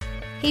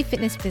Hey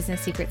Fitness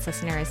Business Secrets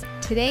listeners,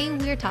 today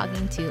we are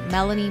talking to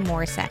Melanie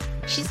Morissette.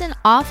 She's an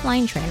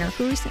offline trainer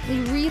who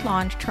recently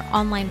relaunched her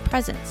online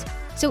presence.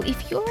 So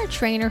if you're a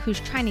trainer who's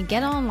trying to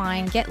get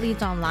online, get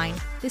leads online,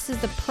 this is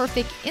the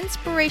perfect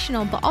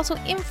inspirational but also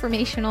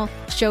informational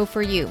show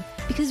for you,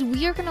 because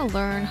we are going to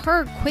learn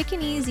her quick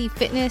and easy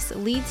fitness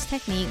leads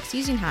techniques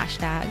using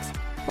hashtags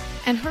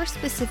and her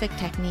specific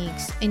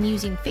techniques in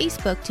using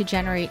Facebook to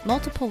generate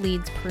multiple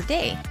leads per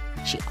day.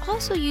 She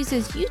also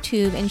uses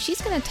YouTube, and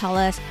she's going to tell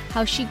us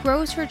how she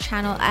grows her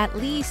channel at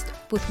least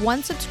with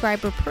 1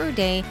 subscriber per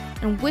day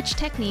and which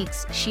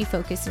techniques she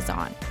focuses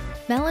on.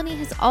 Melanie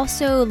has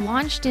also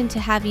launched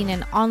into having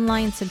an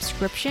online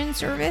subscription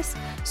service,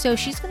 so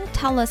she's going to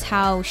tell us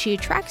how she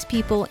attracts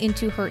people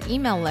into her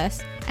email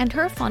list and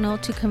her funnel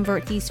to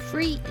convert these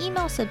free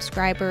email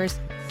subscribers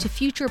to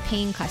future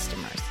paying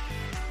customers.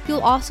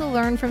 You'll also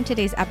learn from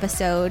today's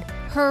episode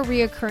her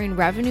reoccurring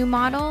revenue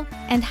model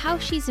and how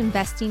she's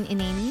investing in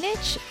a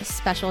niche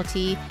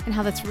specialty and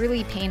how that's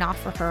really paying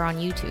off for her on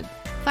YouTube.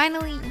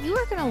 Finally, you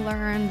are going to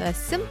learn the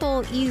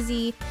simple,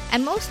 easy,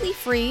 and mostly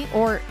free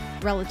or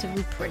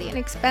relatively pretty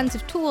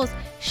inexpensive tools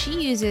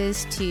she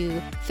uses to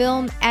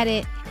film,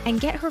 edit, and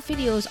get her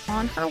videos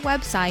on her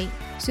website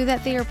so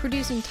that they are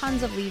producing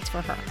tons of leads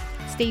for her.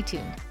 Stay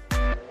tuned.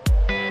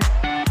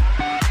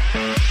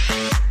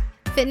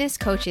 Fitness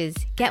coaches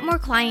get more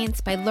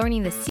clients by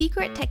learning the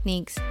secret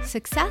techniques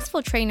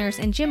successful trainers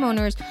and gym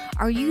owners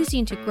are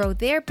using to grow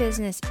their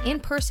business in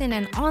person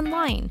and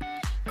online.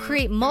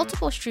 Create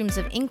multiple streams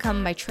of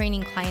income by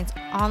training clients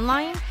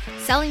online,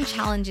 selling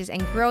challenges,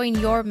 and growing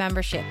your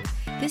membership.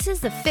 This is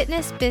the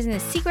Fitness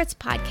Business Secrets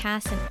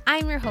Podcast, and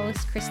I'm your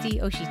host, Christy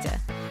Oshita.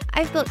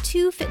 I've built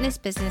 2 fitness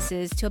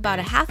businesses to about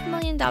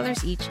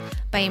 $500,000 each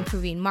by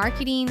improving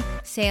marketing,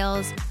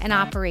 sales, and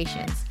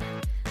operations.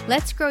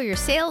 Let's grow your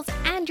sales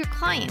and your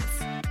clients.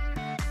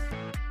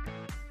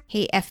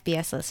 Hey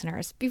FBS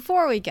listeners,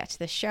 before we get to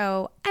the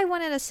show, I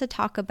wanted us to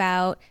talk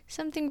about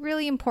something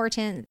really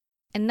important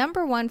and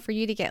number 1 for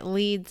you to get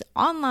leads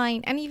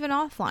online and even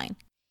offline,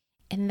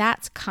 and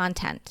that's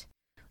content.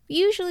 We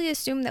usually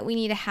assume that we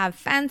need to have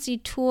fancy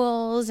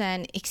tools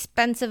and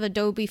expensive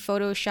Adobe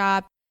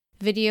Photoshop,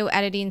 video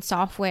editing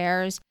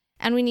softwares,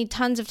 and we need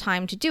tons of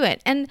time to do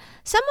it. And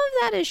some of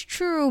that is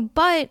true,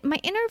 but my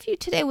interview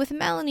today with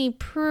Melanie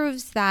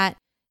proves that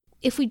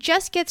if we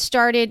just get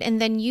started and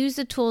then use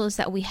the tools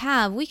that we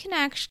have, we can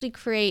actually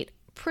create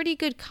pretty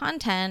good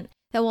content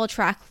that will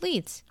attract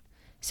leads.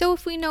 So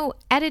if we know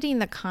editing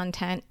the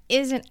content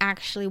isn't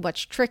actually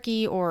what's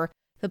tricky or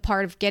the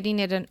part of getting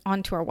it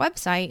onto our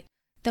website,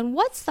 then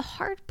what's the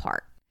hard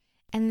part?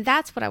 And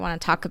that's what I want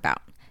to talk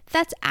about.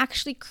 That's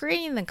actually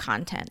creating the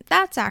content.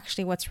 That's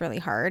actually what's really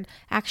hard.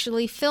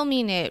 Actually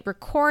filming it,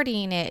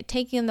 recording it,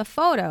 taking the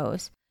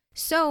photos.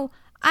 So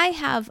I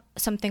have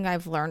something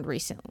I've learned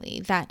recently,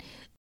 that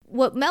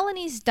what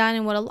Melanie's done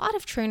and what a lot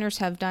of trainers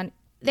have done,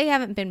 they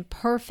haven't been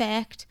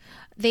perfect.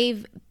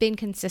 They've been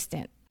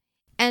consistent.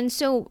 And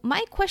so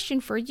my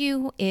question for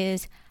you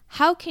is,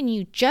 how can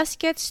you just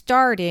get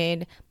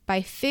started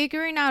by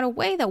figuring out a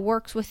way that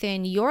works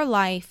within your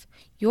life,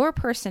 your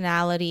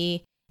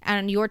personality,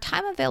 and your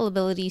time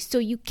availability so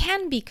you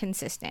can be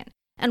consistent?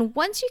 And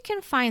once you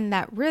can find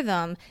that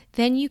rhythm,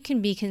 then you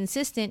can be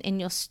consistent and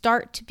you'll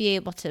start to be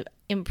able to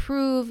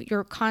improve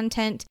your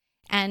content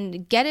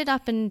and get it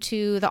up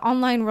into the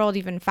online world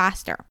even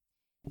faster.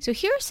 So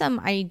here are some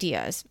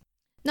ideas.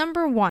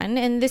 Number 1,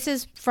 and this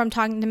is from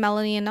talking to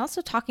Melanie and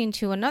also talking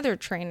to another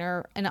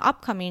trainer in an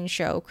upcoming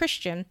show,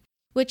 Christian,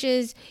 which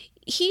is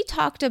he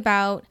talked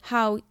about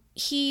how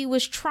he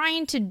was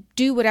trying to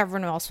do what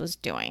everyone else was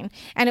doing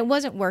and it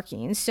wasn't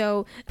working.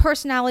 So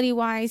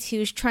personality-wise, he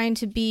was trying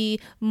to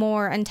be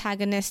more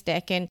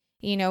antagonistic and,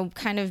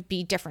 kind of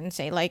be different,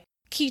 say like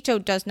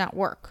keto does not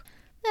work.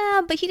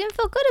 But he didn't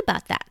feel good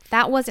about that.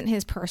 That wasn't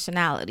his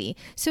personality.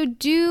 So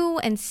do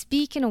and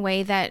speak in a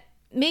way that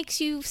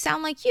makes you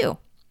sound like you.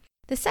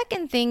 The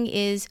second thing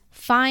is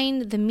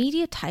find the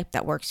media type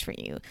that works for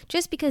you.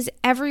 Just because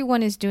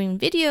everyone is doing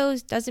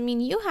videos doesn't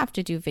mean you have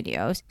to do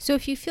videos. So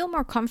if you feel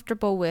more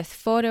comfortable with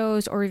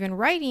photos or even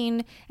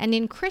writing, and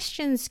in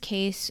Christian's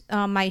case,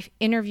 my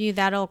interview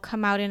that'll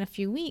come out in a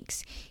few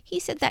weeks, he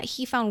said that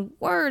he found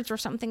words or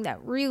something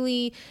that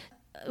really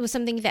was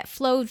something that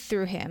flowed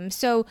through him.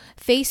 So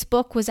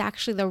Facebook was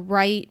actually the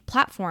right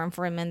platform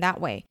for him in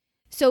that way.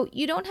 So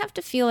you don't have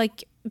to feel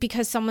like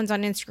because someone's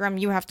on Instagram,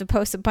 you have to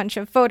post a bunch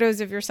of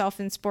photos of yourself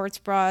in sports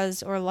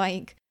bras or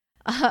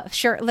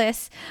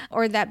shirtless,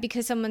 or that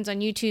because someone's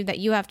on YouTube that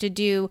you have to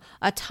do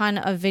a ton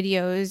of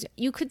videos.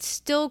 You could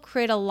still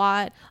create a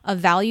lot of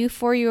value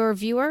for your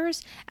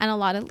viewers and a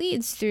lot of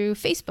leads through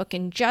Facebook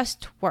in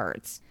just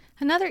words.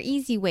 Another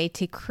easy way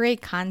to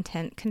create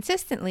content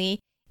consistently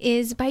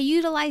is by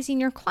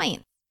utilizing your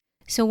clients.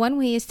 So one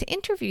way is to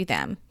interview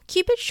them.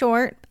 Keep it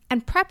short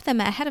and prep them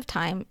ahead of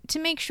time to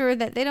make sure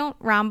that they don't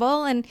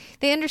ramble and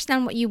they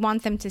understand what you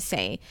want them to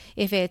say.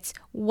 If it's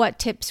what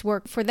tips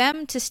work for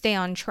them to stay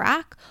on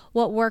track,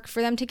 what worked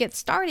for them to get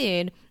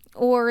started,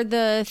 or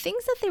the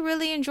things that they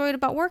really enjoyed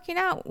about working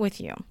out with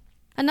you.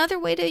 Another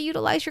way to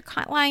utilize your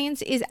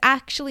clients is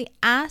actually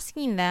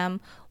asking them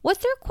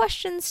what their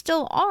questions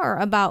still are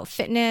about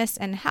fitness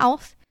and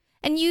health,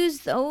 and use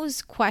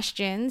those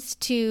questions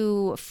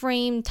to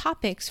frame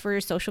topics for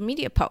your social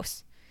media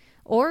posts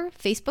or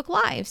Facebook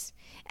Lives.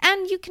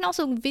 And you can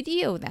also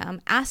video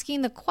them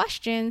asking the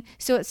question.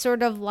 So it's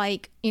sort of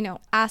like,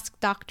 ask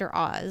Dr.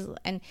 Oz,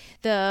 and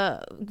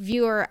the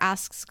viewer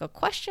asks a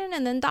question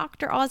and then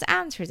Dr. Oz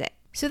answers it.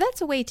 So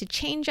that's a way to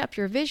change up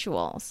your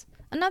visuals.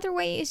 Another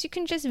way is you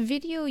can just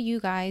video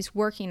you guys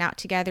working out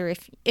together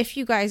if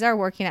you guys are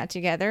working out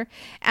together,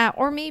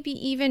 or maybe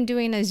even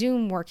doing a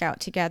Zoom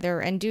workout together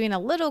and doing a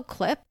little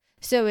clip.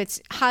 So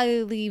it's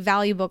highly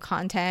valuable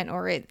content,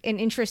 or an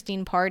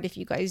interesting part if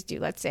you guys do,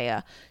 let's say,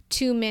 a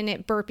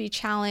 2-minute burpee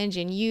challenge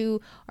and you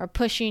are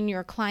pushing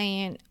your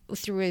client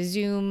through a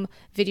Zoom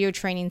video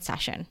training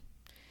session.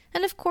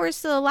 And of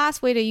course, the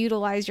last way to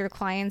utilize your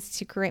clients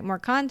to create more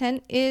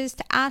content is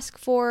to ask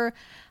for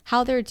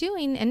how they're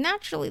doing, and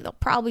naturally they'll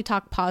probably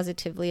talk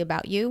positively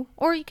about you,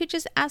 or you could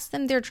just ask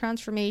them their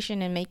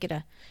transformation and make it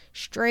a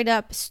straight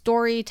up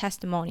story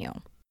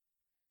testimonial.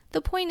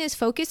 The point is,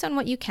 focus on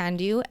what you can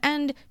do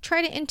and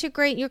try to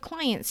integrate your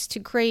clients to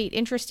create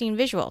interesting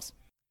visuals.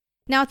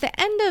 Now, at the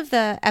end of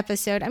the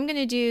episode, I'm going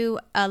to do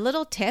a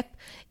little tip.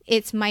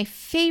 It's my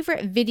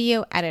favorite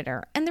video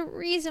editor. And the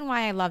reason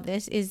why I love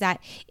this is that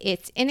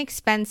it's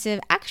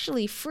inexpensive,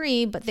 actually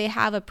free, but they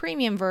have a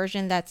premium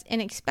version that's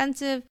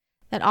inexpensive,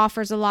 that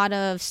offers a lot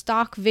of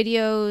stock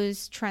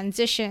videos,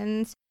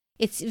 transitions.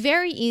 It's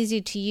very easy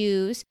to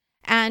use.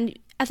 And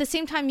at the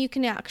same time, you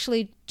can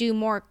actually do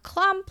more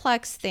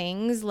complex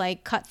things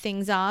like cut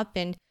things up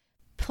and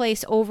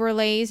place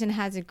overlays, and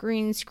has a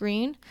green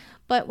screen.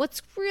 But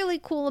what's really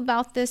cool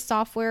about this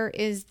software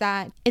is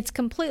that it's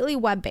completely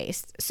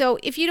web-based. So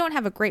if you don't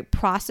have a great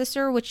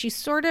processor, which you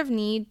sort of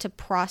need to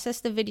process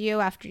the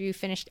video after you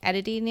finished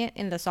editing it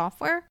in the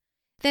software,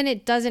 then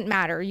it doesn't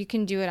matter. You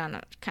can do it on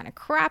a kind of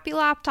crappy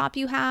laptop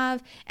you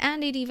have,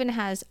 and it even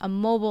has a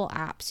mobile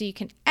app. So you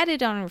can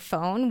edit on your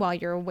phone while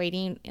you're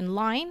waiting in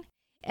line,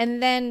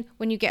 and then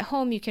when you get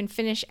home, you can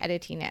finish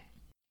editing it.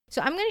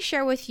 So I'm going to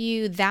share with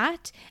you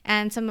that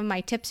and some of my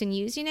tips in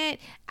using it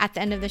at the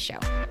end of the show.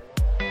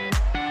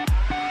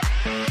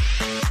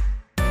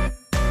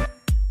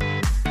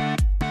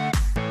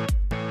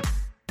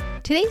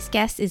 Today's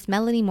guest is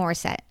Melanie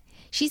Morissette.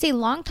 She's a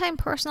longtime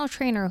personal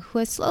trainer who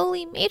has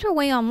slowly made her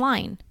way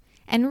online.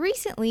 And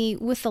recently,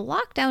 with the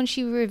lockdown,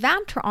 she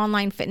revamped her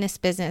online fitness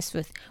business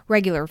with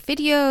regular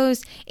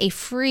videos, a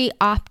free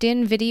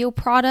opt-in video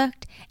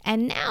product,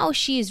 and now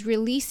she is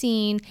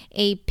releasing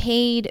a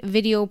paid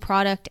video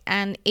product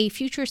and a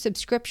future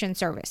subscription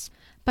service.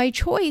 By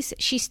choice,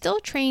 she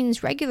still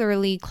trains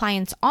regularly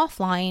clients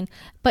offline,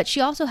 but she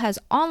also has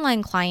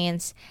online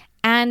clients,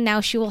 and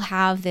now she will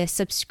have this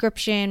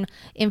subscription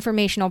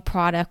informational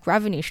product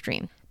revenue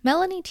stream.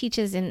 Melanie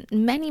teaches in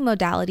many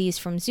modalities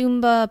from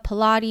Zumba,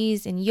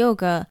 Pilates, and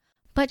yoga,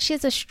 but she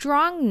has a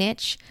strong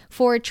niche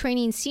for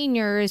training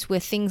seniors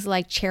with things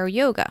like chair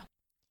yoga.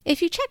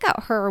 If you check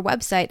out her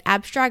website,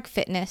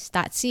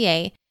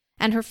 abstractfitness.ca,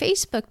 and her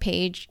Facebook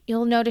page,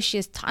 you'll notice she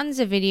has tons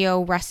of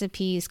video,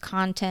 recipes,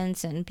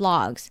 contents, and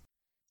blogs.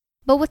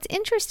 But what's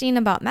interesting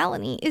about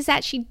Melanie is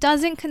that she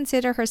doesn't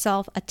consider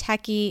herself a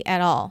techie at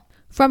all.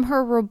 From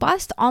her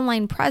robust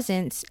online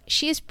presence,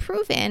 she has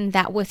proven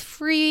that with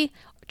free,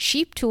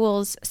 cheap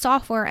tools,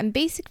 software, and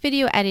basic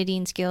video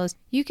editing skills,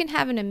 you can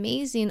have an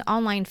amazing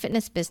online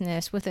fitness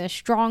business with a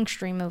strong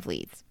stream of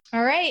leads.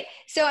 All right.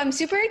 So I'm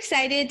super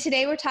excited.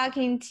 Today we're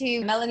talking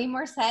to Melanie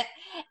Morissette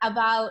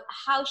about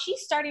how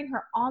she's starting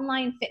her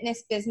online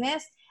fitness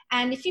business.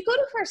 And if you go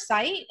to her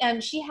site,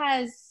 she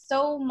has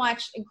so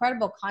much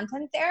incredible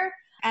content there.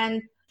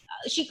 And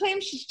she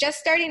claims she's just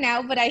starting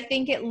out, but I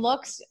think it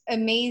looks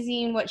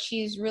amazing what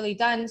she's really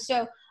done.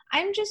 So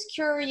I'm just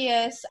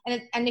curious,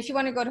 and if you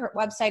want to go to her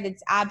website,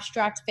 it's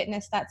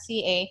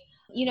abstractfitness.ca,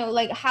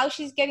 like how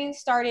she's getting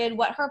started,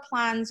 what her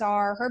plans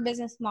are, her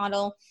business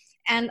model,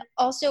 and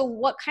also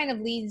what kind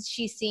of leads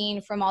she's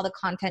seeing from all the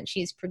content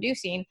she's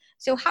producing.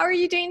 So how are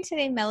you doing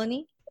today,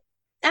 Melanie?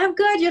 I'm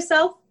good.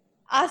 Yourself?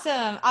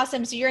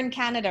 Awesome. So you're in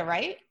Canada,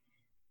 right?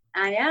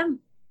 I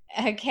am.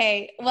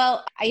 Okay.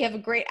 Well, I have a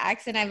great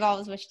accent. I've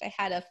always wished I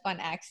had a fun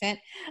accent.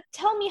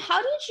 Tell me,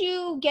 how did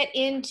you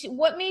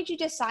what made you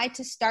decide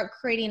to start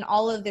creating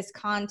all of this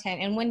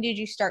content? And when did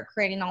you start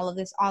creating all of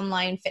this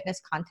online fitness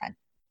content?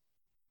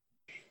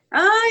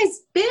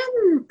 It's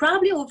been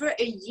probably over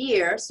a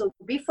year. So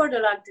before the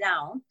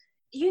lockdown,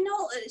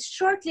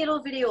 short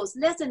little videos,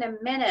 less than a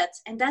minute.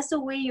 And that's the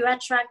way you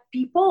attract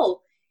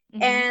people.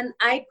 Mm-hmm. And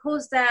I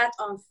post that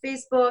on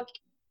Facebook,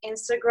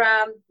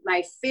 Instagram,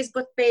 my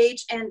Facebook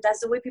page, and that's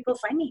the way people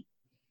find me.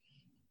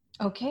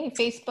 Okay,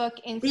 Facebook,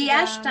 Instagram.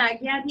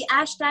 The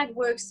hashtag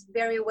works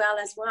very well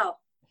as well.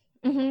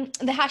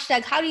 Mm-hmm. The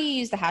hashtag, how do you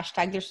use the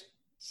hashtag? There's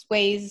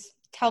ways.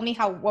 Tell me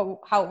how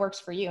it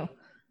works for you.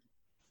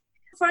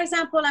 For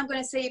example, I'm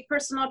going to say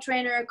personal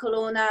trainer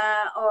Kelowna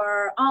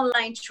or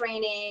online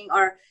training,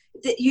 or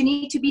you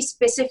need to be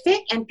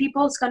specific and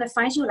people's going to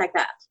find you like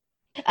that.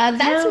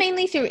 That's No.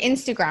 mainly through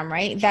Instagram,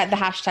 right? That the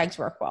hashtags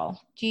work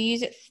well. Do you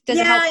use it? Does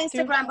it help Yeah,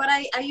 through? Instagram, but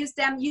I use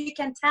them. You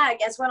can tag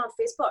as well on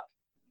Facebook.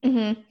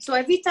 Mm-hmm. So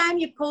every time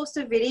you post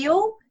a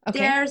video, Okay.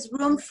 there's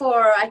room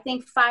for, I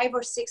think, 5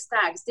 or 6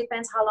 tags.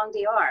 Depends how long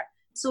they are.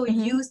 So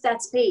Mm-hmm. use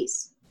that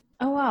space.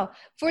 Oh, wow.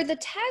 For the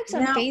tags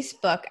on Now,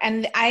 Facebook,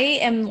 and I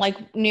am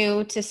like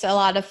new to a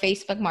lot of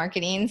Facebook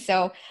marketing.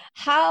 So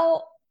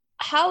how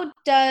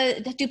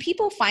do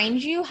people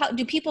find you? How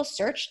do people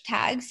search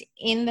tags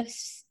in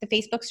the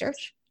Facebook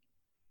search?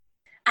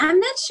 I'm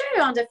not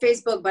sure on the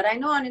Facebook, but I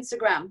know on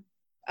Instagram.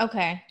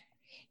 Okay.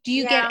 Do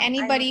you get Yeah, I know.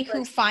 anybody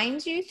who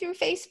finds you through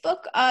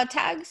Facebook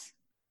tags?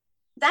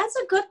 That's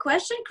a good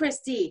question,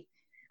 Christy.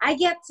 I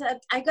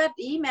got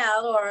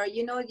email, or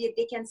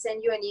they can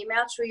send you an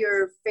email through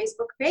your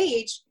Facebook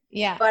page.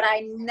 Yeah. But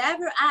I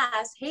never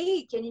asked,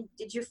 hey,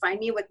 did you find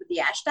me with the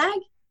hashtag?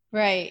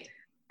 Right.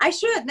 I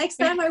should. Next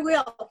time I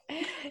will.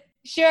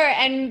 Sure.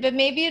 But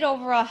maybe it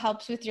overall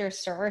helps with your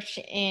search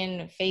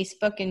in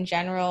Facebook in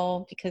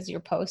general because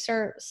your posts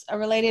are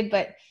related,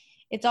 but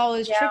it's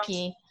always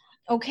tricky.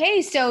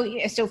 Okay. So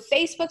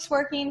Facebook's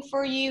working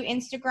for you.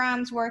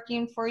 Instagram's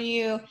working for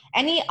you.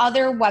 Any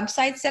other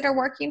websites that are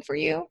working for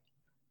you?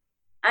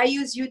 I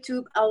use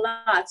YouTube a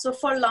lot. So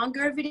for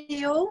longer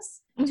videos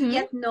to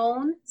get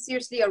known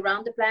seriously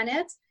around the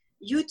planet,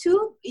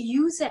 YouTube,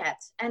 use it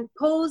and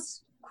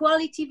post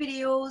quality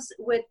videos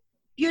with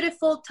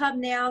beautiful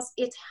thumbnails.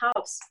 It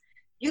helps.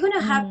 You're going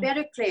to have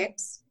better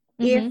clicks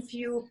if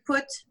you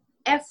put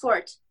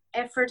effort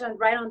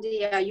on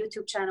the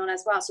YouTube channel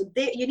as well. So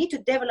you need to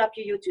develop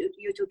your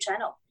YouTube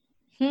channel.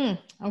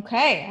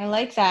 Okay. I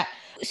like that.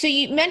 So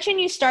you mentioned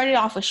you started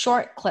off with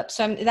short clips.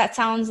 So that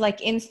sounds like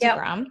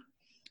Instagram. Yep.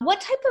 What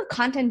type of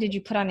content did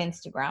you put on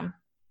Instagram?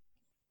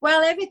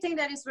 Well, everything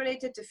that is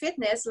related to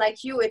fitness,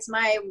 like you, it's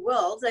my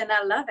world and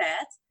I love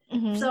it.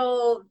 Mm-hmm.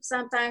 So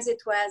sometimes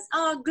it was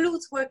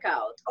glutes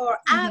workout or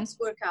abs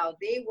workout.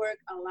 They work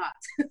a lot.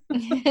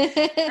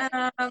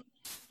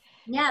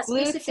 Yeah,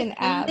 glutes and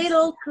abs.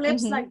 Little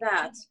clips like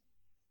that.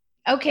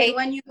 Okay. And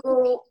when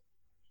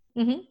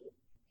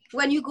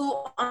you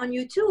go on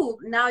YouTube,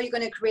 now you're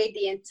going to create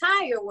the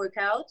entire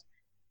workout,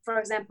 for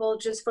example,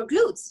 just for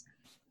glutes.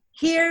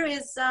 Here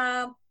is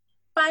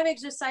 5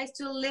 exercises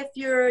to lift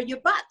your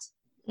butt.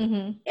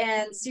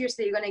 And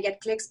seriously, you're going to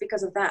get clicks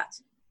because of that.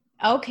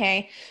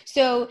 Okay.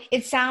 So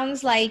it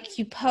sounds like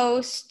do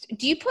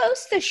you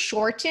post the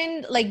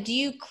shortened, like do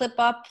you clip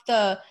up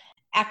the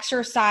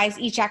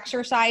each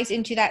exercise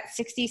into that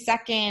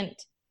 60-second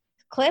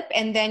clip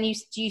and then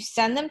do you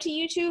send them to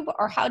YouTube,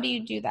 or how do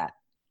you do that?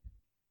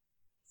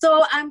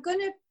 So I'm going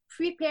to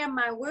prepare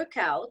my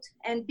workout,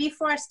 and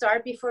before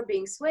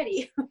being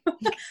sweaty,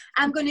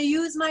 I'm going to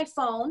use my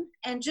phone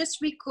and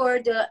just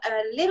record a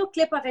little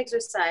clip of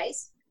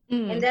exercise.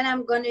 And then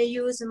I'm going to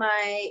use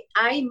my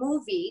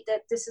iMovie,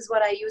 this is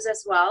what I use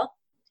as well,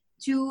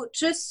 to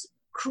just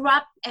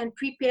crop and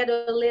prepare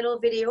the little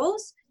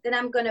videos. Then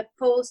I'm going to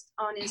post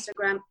on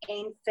Instagram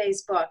and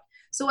Facebook.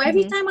 So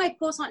every time I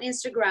post on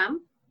Instagram,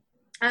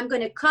 I'm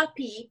going to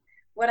copy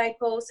what I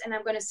post and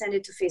I'm going to send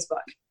it to Facebook.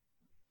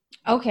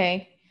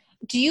 Okay.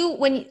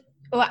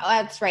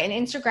 That's right.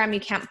 In Instagram, you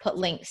can't put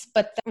links,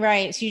 but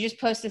right. So you just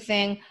post the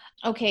thing.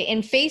 Okay.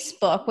 In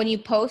Facebook, when you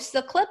post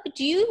the clip,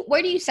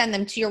 where do you send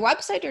them, to your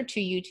website or to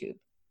YouTube?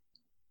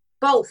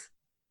 Both.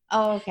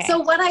 Oh, okay. So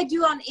what I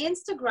do on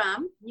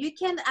Instagram, you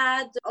can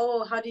add,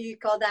 how do you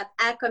call that?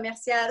 Ad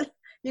commercial,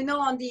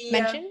 on the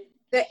mention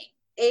the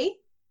A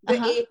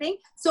thing.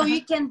 So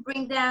you can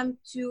bring them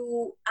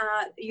to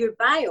your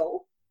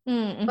bio.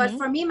 But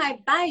for me, my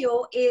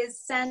bio is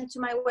sent to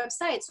my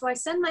website. So I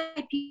send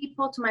my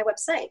people to my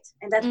website,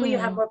 and that's where you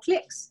have more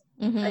clicks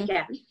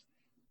again.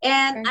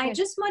 And I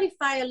just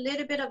modify a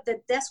little bit of the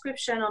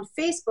description on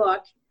Facebook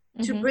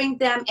to bring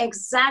them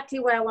exactly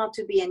where I want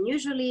to be. And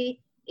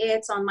usually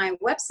it's on my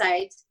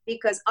website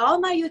because all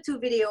my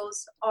YouTube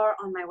videos are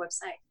on my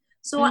website.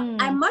 So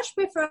I much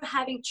prefer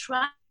having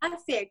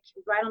traffic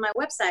right on my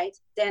website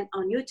than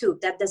on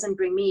YouTube. That doesn't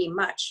bring me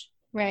much.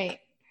 Right.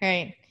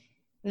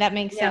 That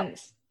makes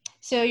sense.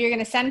 So you're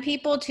going to send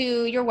people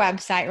to your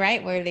website,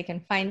 right, where they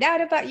can find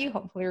out about you,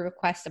 hopefully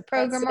request a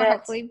program or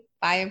hopefully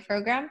buy a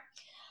program.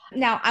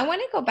 Now, I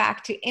want to go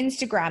back to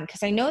Instagram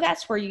because I know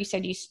that's where you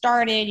said you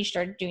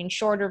started doing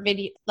shorter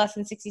video, less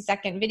than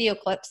 60-second video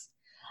clips.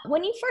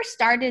 When you first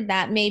started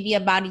that, maybe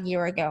about a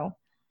year ago,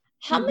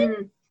 how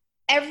many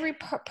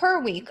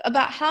per week,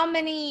 about how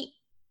many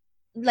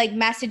like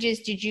messages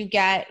did you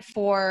get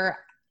for,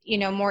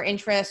 more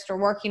interest or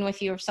working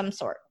with you of some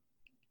sort?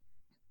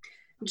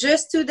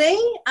 Just today,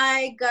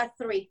 I got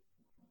 3.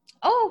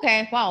 Oh,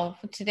 okay. Wow.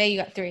 Today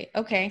you got 3.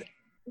 Okay.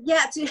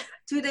 Yeah.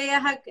 Today I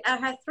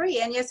had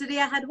 3, and yesterday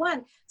I had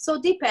 1. So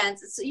it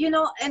depends,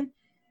 and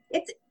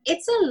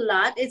it's a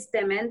lot. It's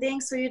demanding.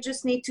 So you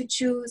just need to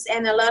choose.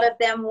 And a lot of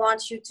them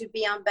want you to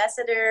be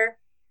ambassador.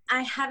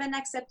 I haven't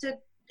accepted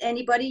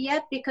anybody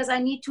yet because I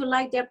need to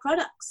like their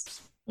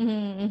products.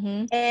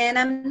 And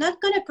I'm not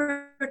going to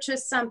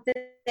purchase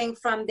something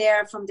from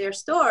their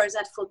stores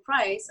at full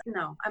price.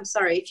 No, I'm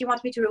sorry. If you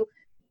want me to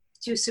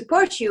to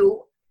support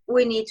you,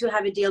 we need to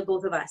have a deal,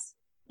 both of us.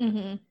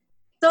 Mm-hmm.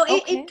 So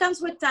Okay. it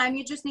comes with time.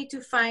 You just need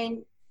to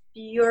find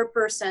your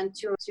person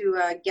to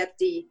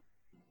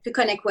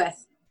connect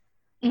with.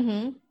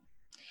 Mm-hmm.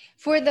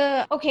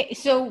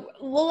 So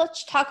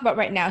let's talk about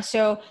right now.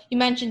 So you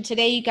mentioned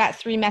today you got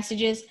 3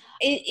 messages.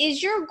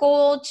 Is your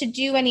goal to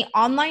do any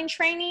online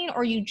training,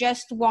 or you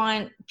just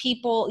want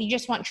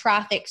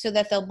traffic so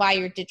that they'll buy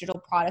your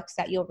digital products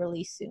that you'll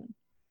release soon?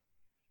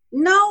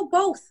 No,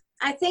 both.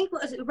 I think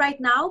right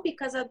now,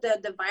 because of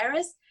the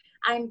virus,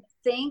 I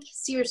think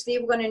seriously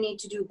we're going to need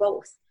to do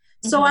both.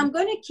 So Mm-hmm. I'm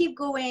going to keep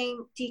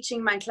going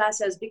teaching my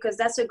classes because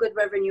that's a good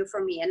revenue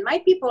for me. And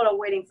my people are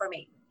waiting for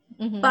me.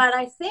 Mm-hmm. But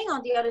I think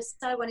on the other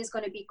side, when it's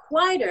going to be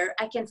quieter,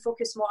 I can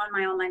focus more on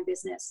my online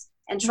business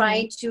and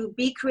try to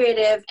be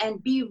creative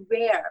and be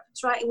rare.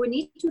 We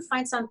need to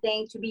find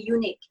something to be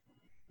unique.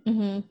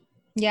 Mm-hmm.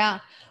 Yeah.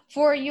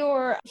 For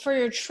your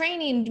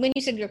training, when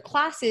you said your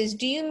classes,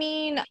 do you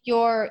mean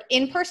your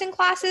in-person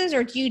classes,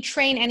 or do you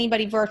train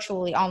anybody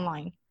virtually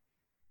online?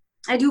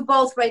 I do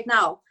both right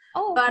now.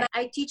 Oh, okay. But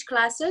I teach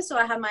classes, so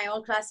I have my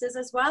own classes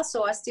as well.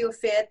 So I still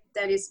fit,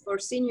 that is for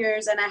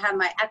seniors, and I have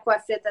my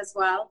aqua fit as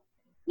well.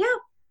 Yeah.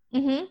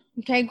 Mm-hmm.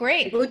 Okay,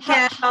 great. Boot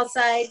camp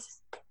outside.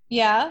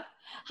 Yeah.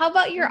 How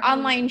about your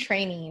online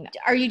training?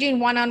 Are you doing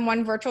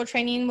one-on-one virtual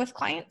training with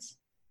clients?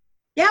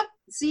 Yeah.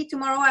 See,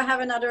 tomorrow I have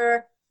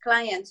another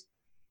client.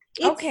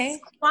 It's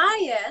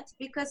quiet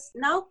because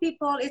now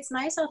it's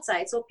nice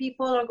outside, so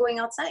people are going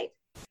outside.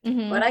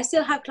 Mm-hmm. But I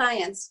still have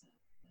clients.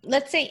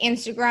 Let's say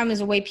Instagram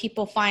is a way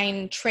people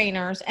find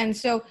trainers. And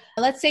so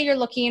let's say you're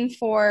open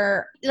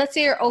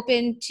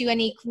to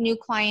any new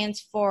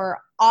clients for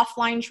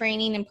offline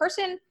training in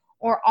person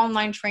or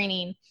online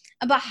training.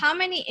 About how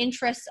many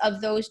interests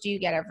of those do you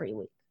get every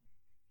week?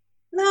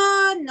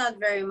 No, not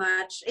very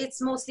much.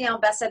 It's mostly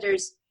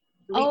ambassadors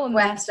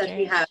requests that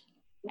we have.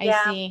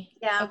 I see.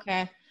 Yeah.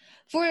 Okay.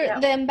 For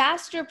the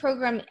ambassador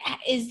program,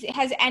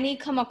 has any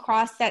come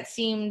across that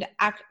seemed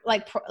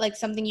like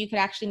something you could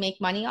actually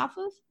make money off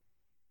of?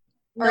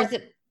 Or is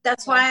it?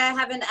 That's why I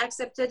haven't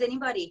accepted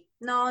anybody.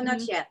 No,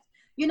 not yet.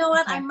 You know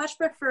what? I much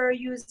prefer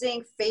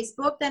using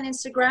Facebook than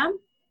Instagram.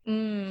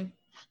 And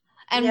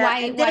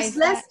why? And there's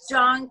less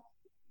junk,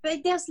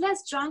 but there's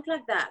less junk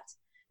like that.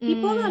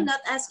 People are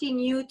not asking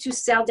you to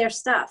sell their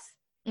stuff.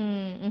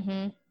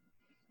 Mm-hmm.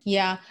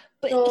 Yeah,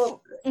 but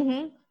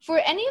for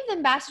any of the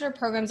ambassador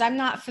programs, I'm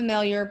not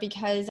familiar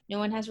because no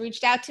one has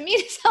reached out to me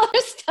to sell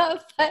their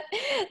stuff. But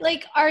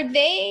like, are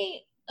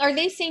they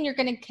saying you're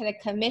going to get a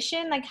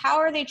commission? Like, how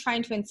are they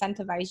trying to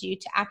incentivize you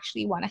to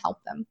actually want to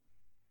help them?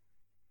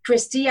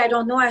 Christy, I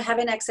don't know. I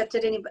haven't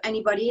accepted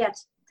anybody yet.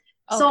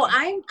 Okay. So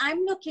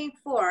I'm looking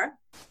for,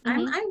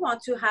 I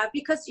want to have,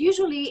 because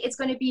usually it's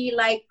going to be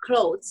like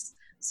clothes.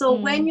 So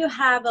when you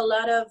have a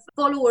lot of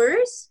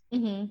followers,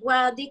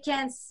 well, they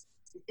can,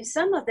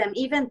 some of them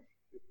even,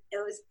 it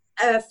was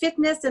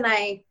fitness, and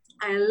I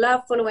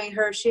love following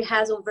her. She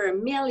has over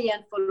 1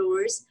 million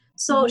followers.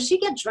 So she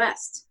gets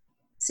dressed.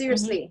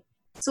 Seriously.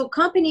 So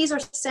companies are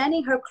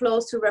sending her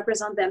clothes to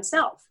represent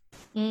themselves,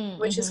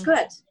 which is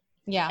good.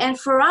 Yeah. And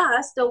for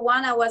us, the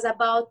one I was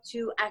about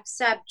to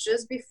accept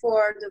just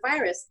before the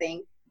virus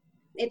thing,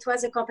 it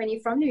was a company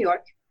from New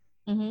York.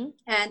 And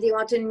they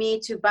wanted me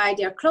to buy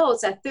their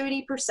clothes at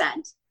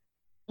 30%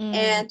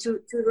 and to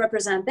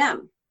represent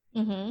them.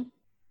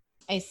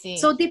 I see.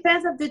 So it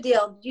depends on the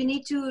deal. You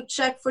need to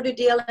check for the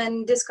deal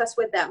and discuss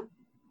with them.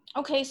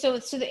 Okay, so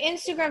the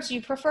Instagram, so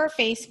you prefer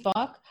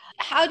Facebook.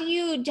 How do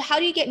you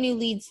get new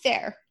leads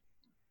there?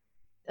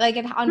 Like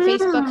on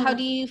Facebook,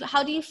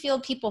 how do you feel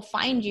people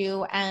find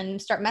you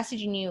and start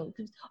messaging you?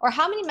 Or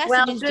how many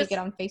messages do you get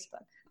on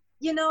Facebook?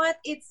 You know what?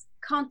 It's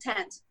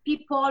content.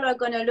 People are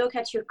going to look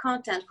at your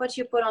content, what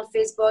you put on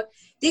Facebook.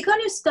 They're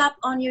going to stop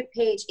on your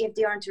page if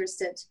they're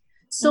interested.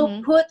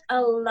 So put a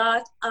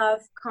lot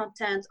of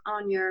content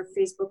on your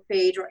Facebook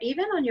page or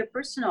even on your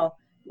personal.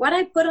 What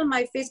I put on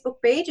my Facebook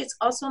page, it's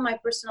also my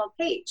personal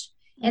page.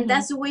 And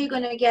that's the way you're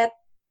going to get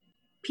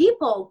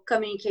people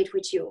communicate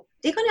with you.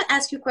 They're going to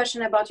ask you a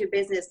question about your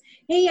business.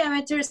 Hey, I'm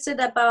interested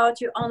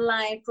about your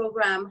online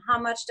program. How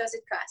much does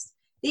it cost?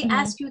 They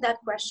ask you that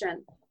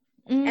question.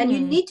 And you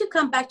need to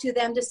come back to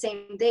them the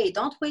same day.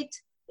 Don't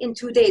wait in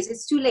 2 days.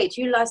 It's too late.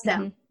 You lost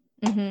them.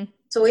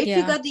 So if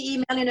you got the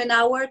email in an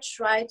hour,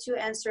 try to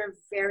answer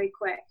very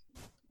quick.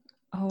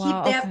 Oh,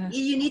 wow.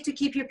 You need to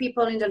keep your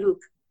people in the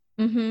loop.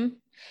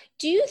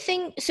 Do you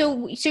think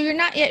so you're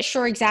not yet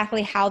sure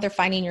exactly how they're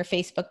finding your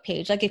Facebook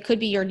page? Like it could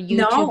be your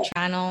YouTube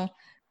channel.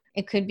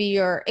 It could be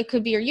your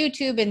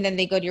YouTube, and then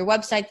they go to your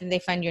website, and they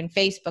find you on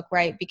Facebook,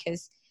 right?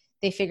 Because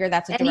they figure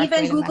that's a direct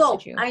way to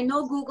message you. I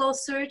know Google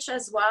search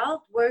as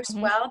well works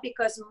well,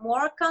 because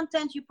more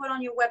content you put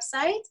on your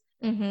website,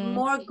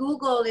 more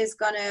Google is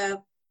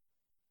gonna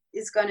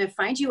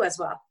find you as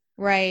well.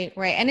 Right.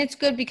 And it's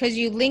good because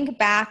you link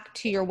back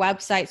to your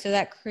website, so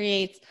that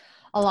creates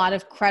a lot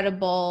of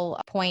credible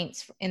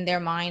points in their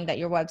mind that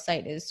your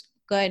website is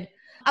good.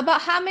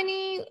 About how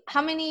many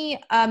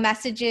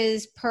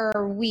messages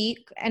per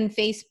week on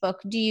Facebook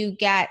do you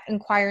get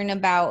inquiring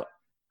about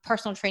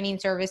personal training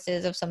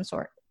services of some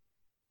sort?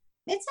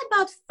 It's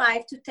about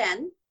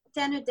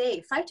 10 a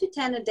day, 5 to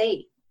 10 a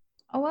day.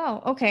 Oh,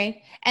 wow.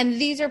 Okay. And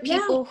these are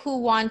people who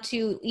want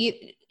to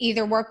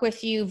either work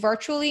with you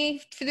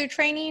virtually for their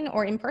training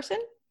or in person?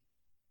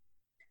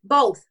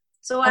 Both.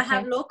 So I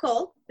have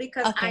local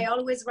because I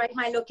always write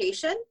my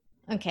location.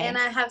 Okay. And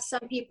I have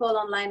some people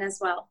online as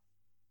well.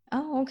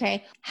 Oh,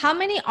 okay. How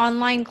many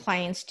online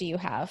clients do you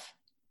have?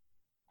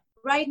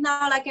 Right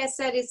now, like I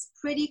said, it's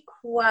pretty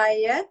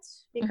quiet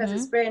because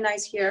it's very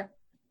nice here.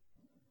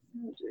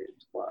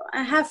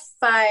 I have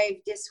 5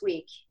 this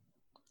week.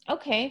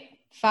 Okay.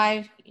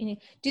 5.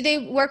 Do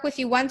they work with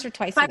you once or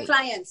twice a week? 5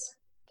 clients.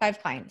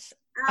 5 clients.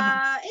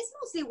 It's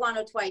mostly 1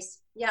 or twice.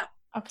 Yeah.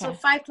 Okay. So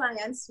 5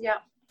 clients. Yeah.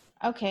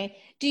 Okay.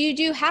 Do you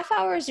do half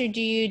hours or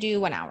do you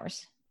do 1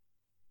 hours?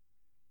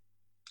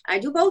 I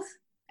do both.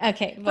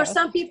 Okay. For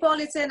some people,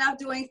 it's enough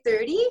doing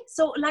 30.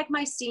 So like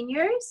my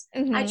seniors,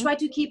 I try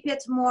to keep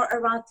it more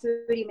around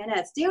 30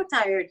 minutes. They're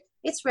tired.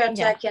 It's rare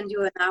that I can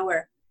do an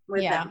hour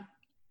with them.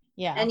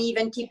 Yeah. And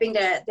even keeping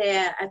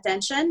their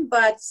attention.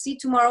 But see,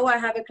 tomorrow I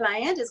have a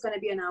client. It's going to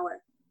be an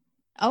hour.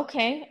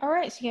 Okay. All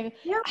right. So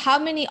how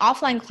many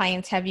offline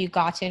clients have you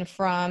gotten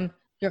from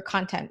your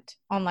content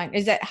online?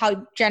 Is that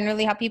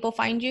generally how people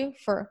find you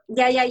for?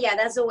 Yeah.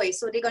 That's the way.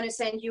 So they're going to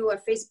send you a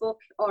Facebook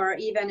or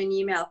even an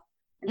email.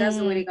 And that's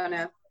the way they're going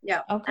to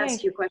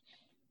ask you questions.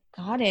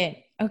 Got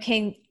it.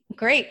 Okay,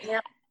 great. Yeah.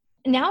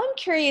 Now I'm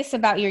curious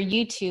about your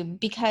YouTube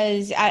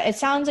because it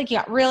sounds like you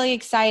got really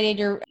excited.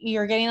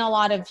 You're getting a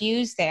lot of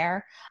views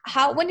there.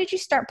 When did you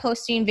start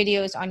posting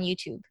videos on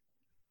YouTube?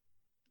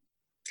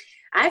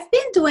 I've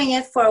been doing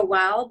it for a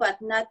while, but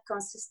not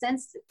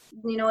consistent.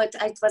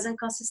 It wasn't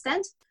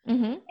consistent.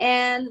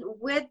 And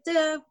with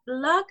the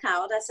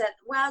lockout, I said,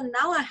 well,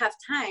 now I have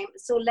time.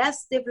 So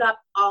let's develop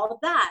all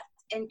that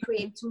and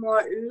create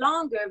more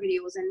longer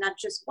videos and not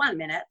just 1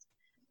 minute.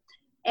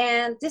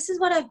 And this is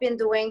what I've been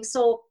doing.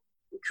 So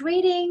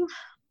creating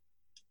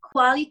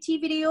quality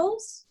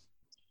videos.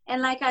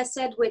 And like I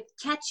said, with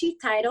catchy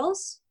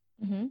titles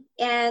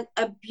and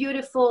a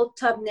beautiful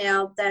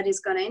thumbnail that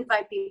is going to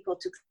invite people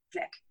to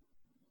click.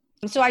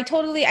 So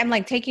I'm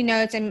like taking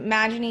notes and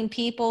imagining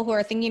people who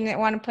are thinking they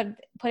want to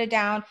put it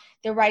down.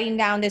 They're writing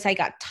down this. I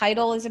got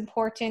title is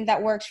important.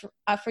 That works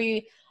for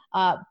you.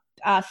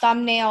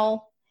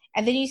 Thumbnail.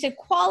 And then you said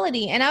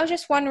quality. And I was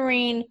just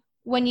wondering,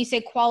 when you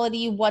say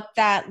quality, what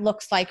that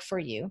looks like for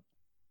you.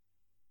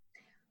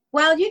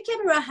 Well, your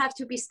camera has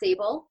to be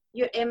stable.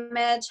 Your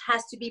image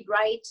has to be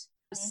bright.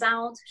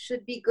 Sound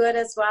should be good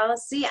as well.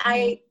 See,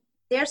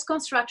 there's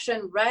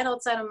construction right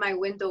outside of my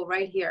window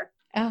right here.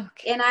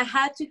 Okay. And I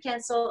had to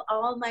cancel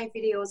all my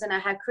videos and I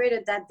had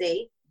created that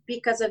day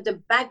because of the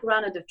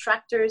background of the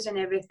tractors and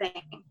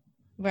everything.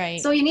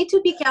 Right. So you need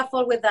to be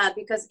careful with that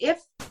because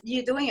if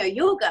you're doing a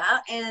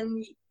yoga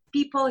and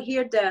people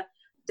hear the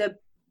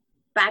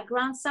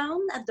background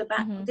sound at the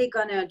back, they're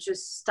gonna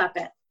just stop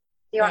it.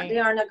 They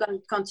are not gonna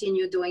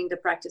continue doing the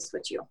practice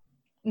with you.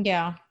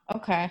 Yeah.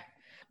 Okay.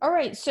 All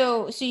right.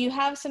 So you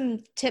have some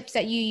tips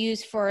that you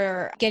use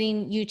for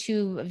getting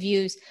YouTube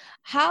views.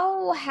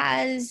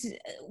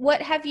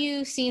 What have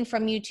you seen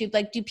from YouTube?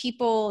 Like, do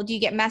you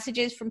get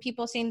messages from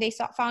people saying they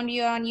found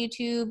you on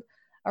YouTube,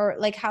 or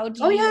like how do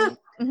you? Oh yeah.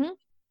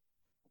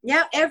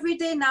 Yeah. Every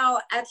day now,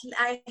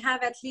 I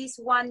have at least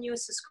 1 new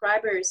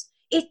subscribers.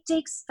 It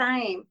takes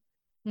time.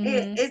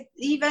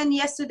 Even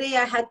yesterday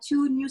I had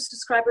 2 new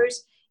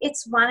subscribers.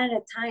 It's 1 at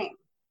a time.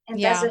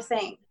 And that's the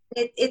thing.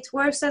 It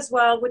works as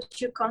well with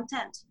your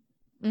content.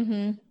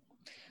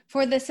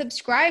 For the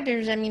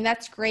subscribers, I mean,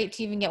 that's great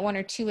to even get 1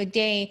 or 2 a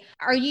day.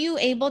 Are you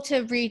able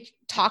to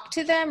talk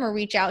to them or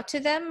reach out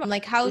to them?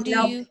 Like, how do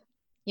you?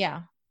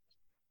 Yeah.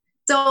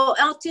 So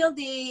until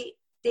they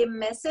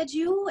message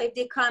you, if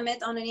they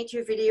comment underneath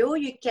your video,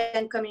 you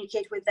can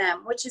communicate with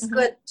them, which is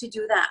good to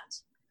do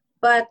that.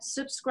 But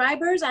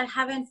subscribers, I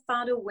haven't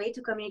found a way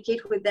to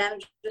communicate with them,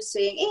 just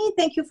saying, hey,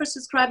 thank you for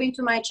subscribing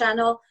to my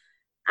channel.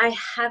 I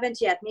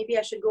haven't yet. Maybe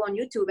I should go on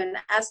YouTube and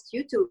ask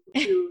YouTube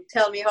to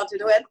tell me how to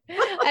do it.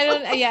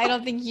 I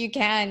don't think you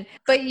can.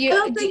 But I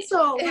don't think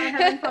so. I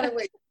haven't found a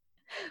way.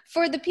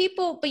 For the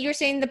people, but you're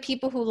saying the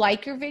people who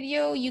like your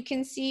video, you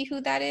can see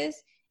who that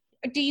is?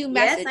 Do you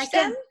message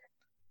them?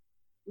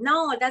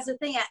 No, that's the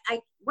thing.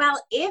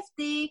 If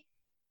they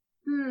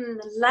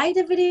like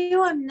the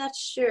video, I'm not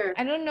sure.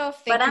 I don't know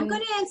if they I'm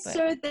going to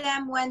answer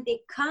them when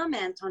they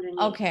comment underneath.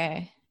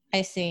 Okay,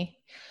 I see.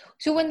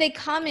 So when they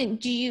comment,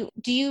 do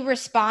you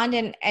respond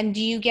and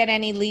do you get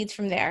any leads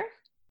from there?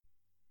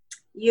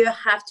 You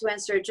have to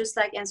answer, just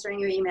like answering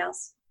your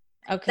emails.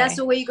 Okay. That's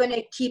the way you're going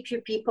to keep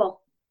your people.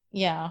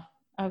 Yeah.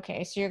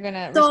 Okay. So you're going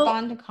to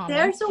respond to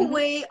comments. There's a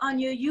way on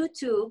your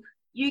YouTube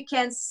you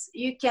can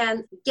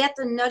get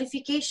a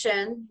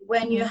notification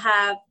when you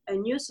have a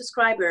new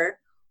subscriber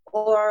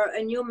or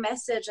a new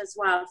message as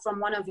well from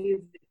one of your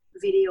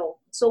video.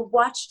 So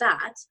watch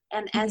that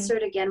and answer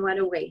it again right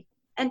away.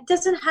 And it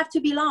doesn't have to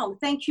be long.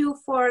 Thank you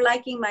for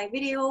liking my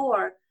video,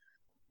 or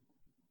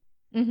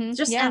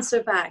just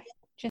answer back.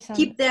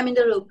 Keep them in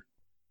the loop.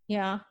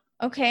 Yeah.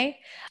 Okay.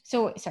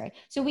 So, sorry.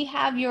 So we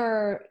have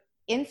your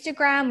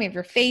Instagram, we have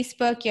your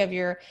Facebook, you have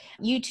your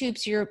YouTube.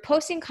 So you're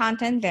posting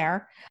content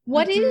there.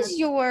 What Mhm. is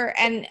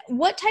and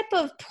what type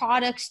of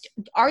products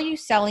are you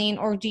selling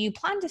or do you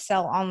plan to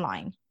sell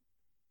online?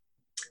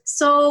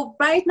 So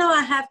right now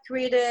I have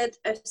created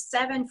a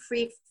 7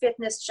 free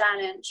fitness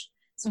challenge.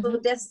 So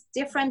Mm-hmm. there's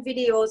different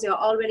videos, they're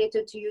all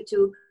related to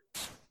YouTube.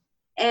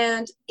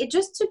 And it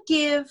just to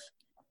give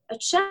a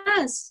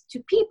chance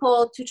to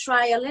people to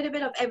try a little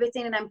bit of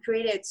everything that I'm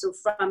created. So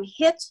from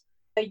HIIT,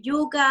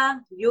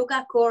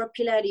 yoga core,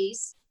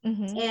 Pilates,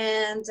 Mm-hmm.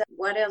 and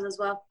what else as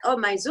well? Oh,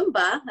 my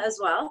Zumba as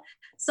well.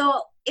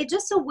 So it's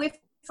just a way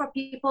for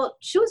people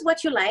choose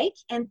what you like.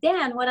 And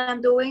then what I'm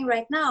doing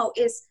right now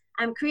is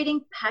I'm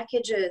creating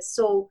packages.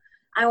 So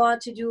I want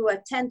to do a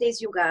 10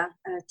 days yoga,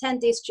 10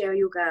 days chair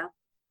yoga.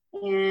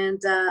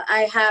 And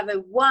I have a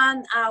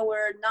 1 hour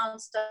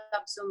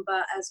nonstop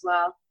Zumba as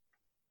well.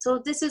 So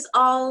this is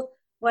all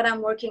what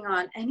I'm working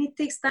on. And it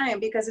takes time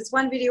because it's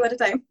one video at a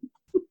time.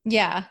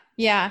 Yeah.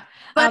 Yeah.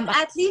 But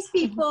at least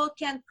people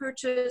can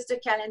purchase the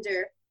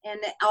calendar and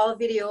all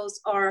videos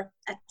are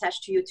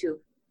attached to YouTube.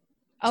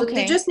 So they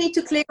Okay. just need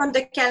to click on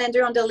the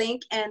calendar on the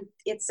link and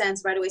it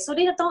sends right away. So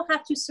they don't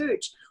have to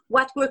search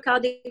what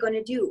workout they're going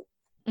to do.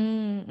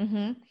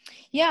 Mm-hmm.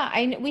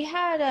 Yeah, we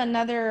had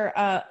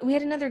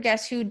another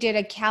guest who did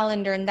a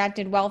calendar and that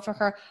did well for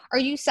her. Are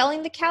you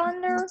selling the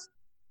calendar?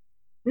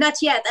 Not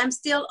yet. I'm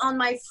still on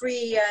my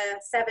free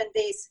 7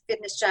 days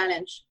fitness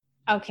challenge.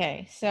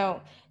 Okay, so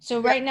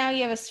right now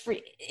you have a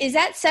free. Is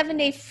that 7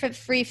 day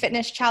free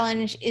fitness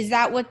challenge? Is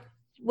that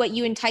what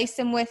you entice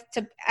them with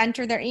to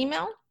enter their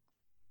email?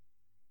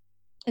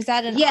 Is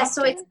that an Yes,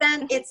 so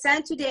opt-in? it's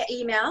sent to their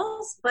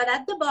emails, but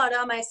at the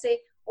bottom I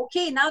say,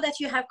 okay, now that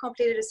you have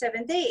completed a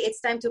 7 day, it's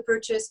time to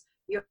purchase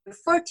your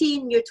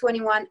 14, your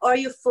 21, or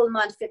your full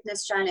month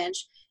fitness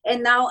challenge.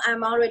 And now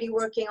I'm already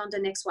working on the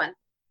next one,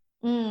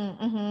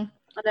 Mm-hmm.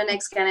 on the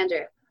next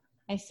calendar.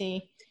 I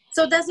see.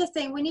 So that's the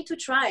thing, we need to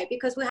try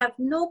because we have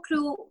no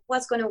clue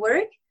what's going to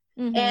work.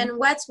 Mm-hmm. And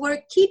what's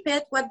work, keep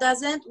it. What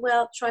doesn't,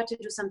 well, try to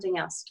do something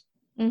else.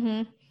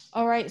 Mm-hmm.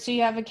 All right, so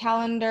you have a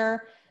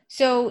calendar.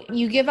 So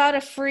you give out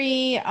a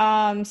free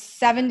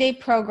 7 day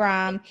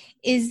program.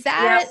 Is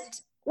that,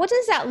 Yes. what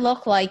does that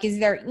look like? Is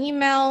there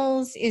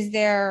emails? Is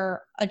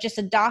there just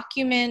a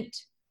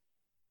document?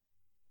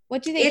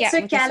 What do they It's get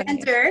a with the 7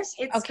 days? calendar.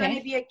 It's Okay. going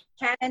to be a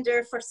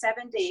calendar for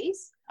 7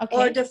 days Okay.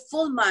 or the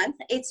full month.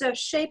 It's a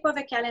shape of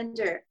a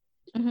calendar.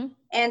 Mm-hmm.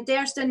 And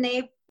there's the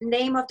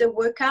name of the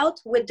workout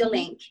with the Mm-hmm.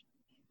 link.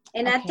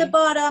 And Okay. at the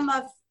bottom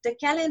of the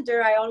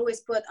calendar, I always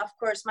put, of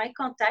course, my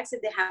contacts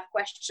if they have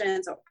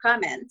questions or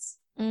comments.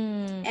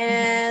 Mm-hmm.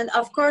 And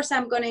of course,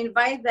 I'm going to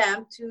invite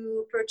them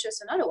to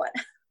purchase another one.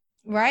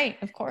 Right,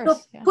 of course. So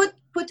yeah.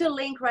 put a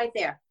link right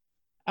there.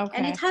 Okay.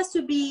 And it has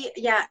to be,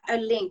 a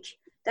link.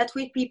 That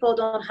way people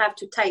don't have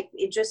to type.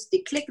 They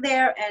click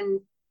there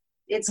and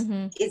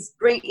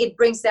it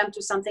brings them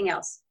to something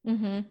else.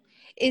 Mm-hmm.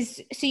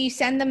 So you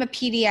send them a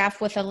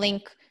PDF with a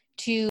link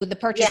to the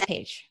purchase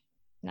page.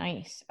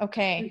 Nice.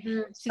 Okay.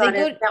 Mm-hmm. So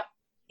they go.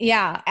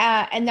 Yeah.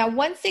 And now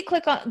once they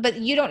click on, but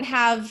you don't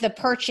have the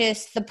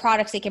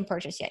products they can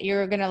purchase yet.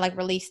 You're going to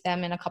release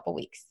them in a couple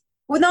weeks.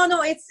 Well,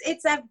 no,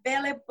 it's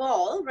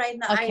available right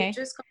now. Okay. I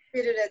just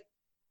completed it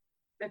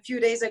a few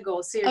days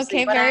ago, seriously.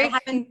 Okay. But I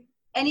haven't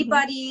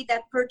anybody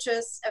that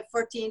purchased a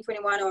 14,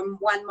 21 or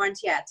 1 month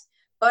yet.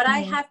 But I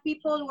have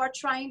people who are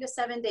trying the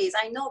 7 days.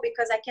 I know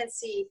because I can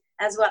see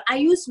as well. I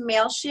use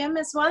MailChimp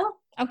as well.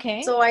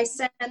 Okay. So I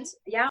sent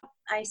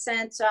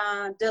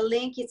the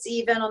link. It's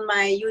even on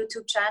my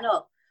YouTube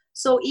channel.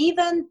 So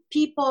even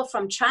people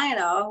from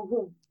China,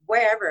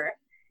 wherever,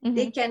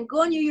 they can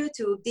go on your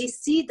YouTube. They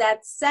see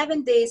that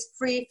 7 days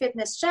free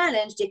fitness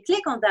challenge. They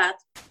click on that.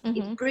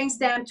 It brings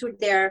them to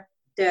the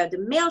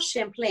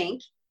MailChimp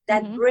link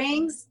that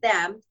brings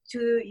them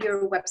to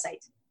your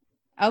website.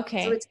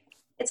 Okay. So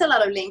it's a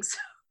lot of links.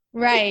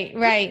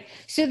 Right.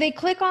 So they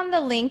click on the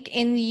link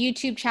in the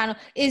YouTube channel.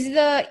 Is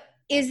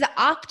the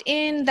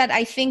opt-in that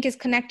I think is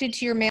connected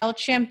to your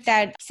MailChimp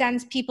that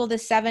sends people the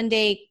 7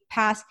 day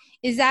pass,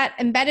 is that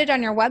embedded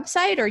on your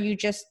website or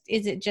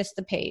is it just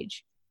the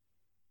page?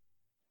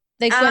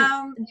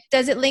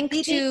 Does it link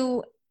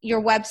to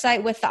your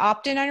website with the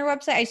opt-in on your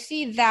website? I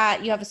see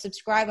that you have a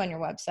subscribe on your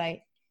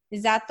website.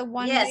 Is that the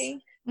one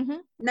way? Mm-hmm.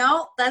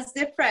 No, that's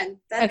different.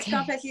 That's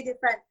completely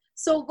different.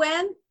 So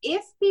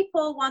if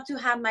people want to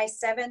have my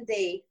 7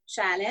 day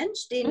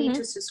challenge, they need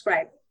to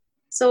subscribe.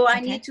 So I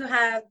need to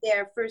have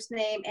their first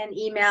name and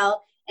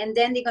email, and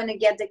then they're going to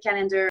get the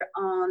calendar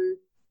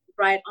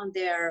right on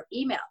their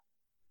email.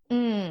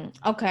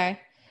 Okay.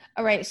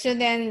 All right. So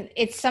then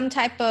it's some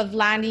type of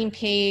landing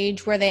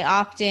page where they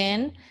opt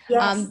in.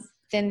 Yes.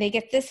 Then they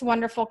get this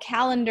wonderful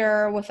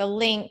calendar with a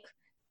link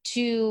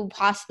to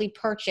possibly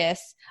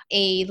purchase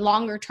a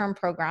longer term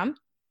program.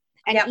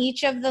 And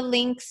each of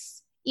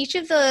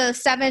the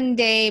 7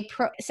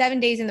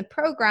 days in the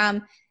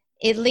program,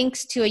 it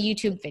links to a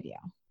YouTube video,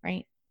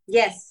 right?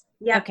 Yes.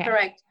 Yeah,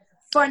 correct.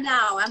 For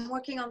now, I'm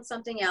working on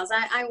something else.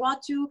 I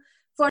want to,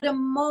 for the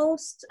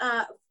most,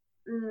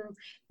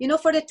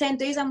 for the 10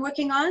 days I'm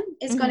working on,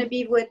 it's going to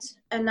be with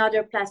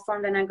another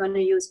platform that I'm going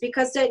to use,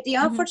 because the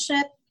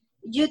unfortunate,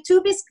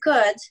 YouTube is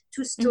good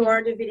to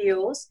store the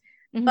videos,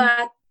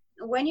 but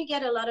when you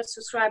get a lot of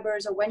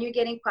subscribers or when you're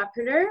getting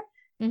popular,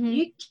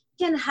 you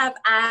can have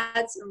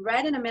ads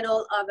right in the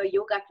middle of a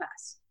yoga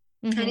class.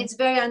 And it's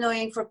very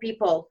annoying for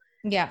people.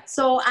 Yeah.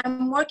 So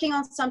I'm working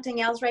on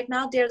something else right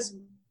now. There's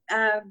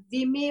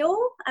Vimeo.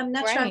 I'm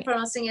not sure I'm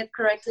pronouncing it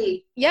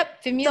correctly.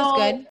 Yep,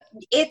 Vimeo's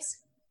good.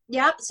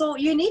 So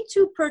you need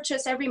to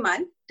purchase every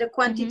month the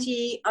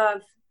quantity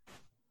of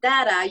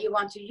data you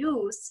want to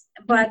use,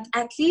 but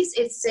at least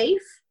it's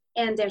safe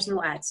and there's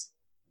no ads.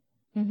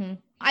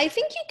 I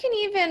think you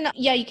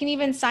can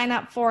even sign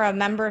up for a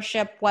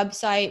membership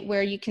website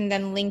where you can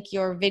then link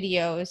your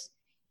videos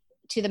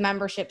to the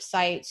membership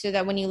site, so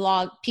that when you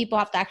people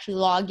have to actually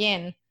log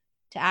in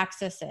to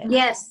access it.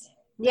 Yes,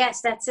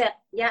 that's it.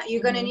 Yeah,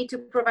 you're going to need to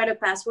provide a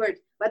password,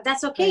 but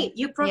that's okay. Right.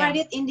 You provide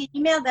it in the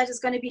email that is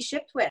going to be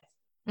shipped with.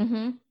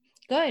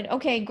 Good.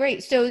 Okay,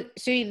 great. So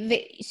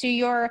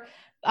your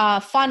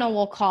funnel,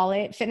 we'll call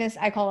it fitness.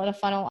 I call it a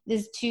funnel,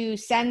 is to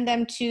send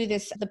them to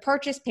the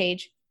purchase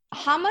page.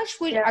 How much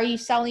are you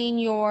selling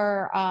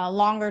your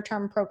longer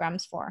term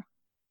programs for?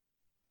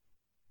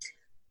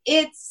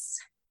 It's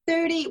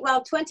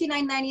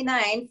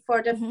 $29.99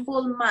 for the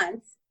full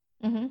month.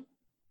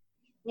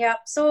 Yeah.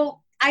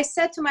 So I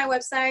said to my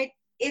website,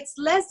 it's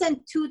less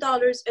than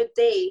 $2 a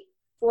day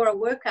for a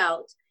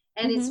workout,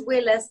 and it's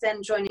way less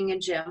than joining a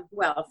gym.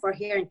 Well, for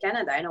here in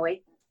Canada,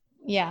 anyway.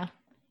 Yeah.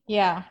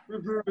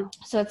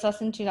 So it's less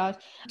than $2.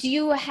 Do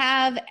you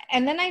have?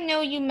 And then I know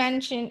you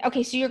mentioned.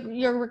 Okay, so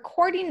you're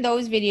recording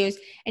those videos,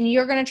 and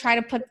you're going to try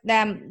to put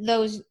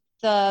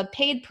the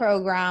paid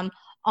program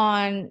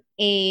on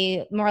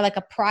a more like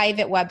a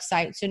private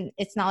website, so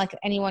it's not like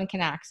anyone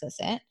can access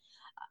it.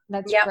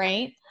 That's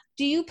great.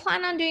 Do you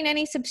plan on doing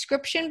any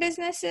subscription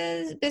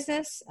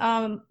business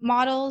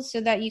models so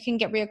that you can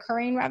get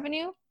reoccurring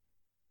revenue?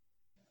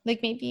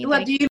 Like maybe.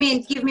 What do you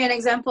mean? Give me an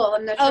example.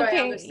 I'm not sure I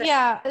understand.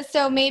 Yeah.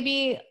 So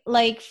maybe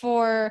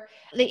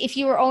if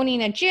you were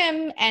owning a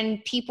gym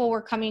and people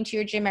were coming to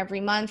your gym every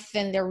month,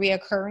 then they're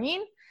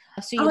reoccurring.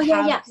 So you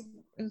have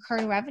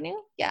recurring revenue.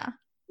 Yeah.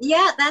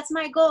 Yeah, that's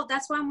my goal.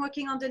 That's why I'm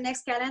working on the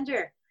next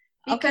calendar.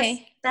 Because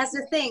that's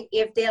the thing.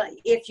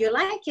 If you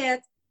like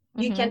it,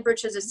 you can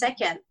purchase a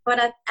second.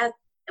 But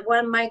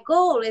my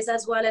goal is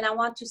as well, and I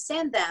want to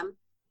send them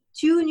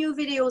 2 new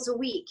videos a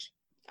week.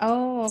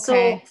 Oh, okay.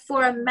 So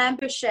for a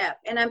membership,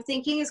 and I'm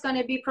thinking it's going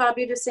to be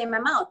probably the same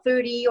amount,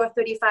 30 or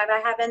 35.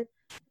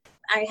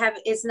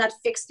 It's not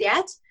fixed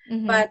yet,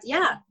 but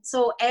yeah.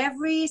 So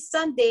every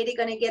Sunday, they're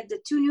going to get the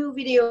 2 new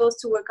videos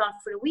to work on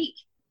for the week.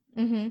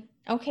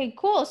 Okay,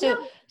 cool.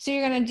 So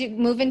you're going to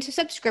move into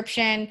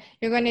subscription.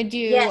 You're going to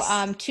do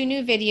 2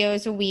 new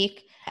videos a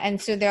week.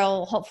 And so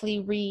they'll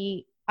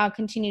hopefully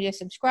continue to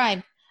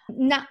subscribe.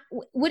 Now,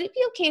 would it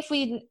be okay if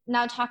we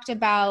now talked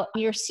about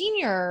your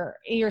senior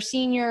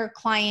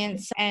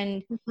clients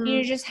and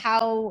just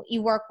how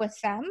you work with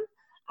them?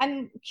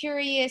 I'm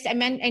curious. I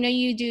know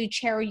you do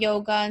chair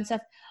yoga and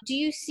stuff. Do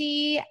you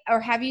see, or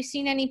have you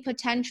seen any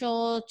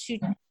potential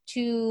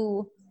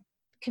to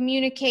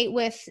communicate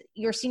with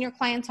your senior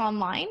clients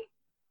online?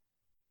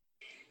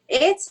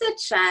 It's a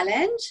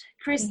challenge,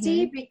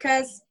 Christy,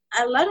 because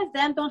a lot of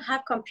them don't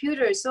have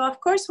computers. So of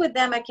course with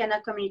them I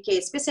cannot communicate,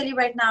 especially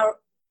right now.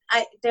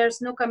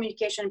 There's no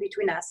communication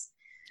between us.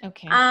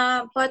 Okay.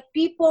 But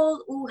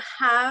people who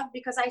have,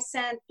 because I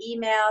send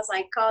emails,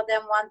 I call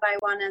them one by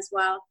one as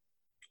well.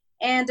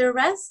 And the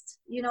rest,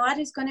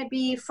 is going to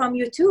be from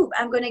YouTube.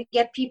 I'm going to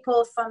get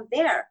people from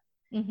there.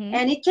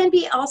 And it can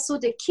be also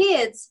the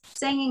kids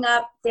sending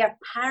up their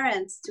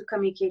parents to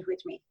communicate with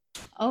me.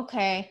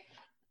 Okay.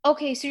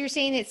 So you're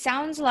saying it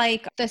sounds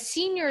like your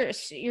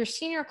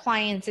senior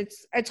clients,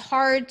 it's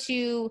hard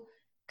to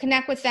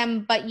connect with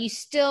them, but you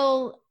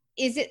still,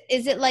 is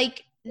it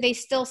like they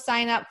still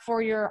sign up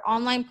for your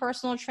online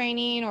personal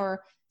training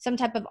or some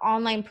type of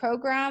online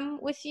program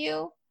with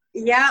you?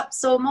 Yeah.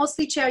 So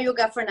mostly chair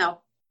yoga for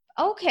now.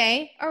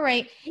 Okay. All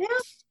right. Yeah.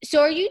 So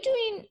are you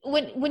doing,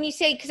 when you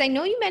say, because I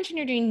know you mentioned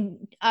you're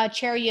doing a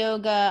chair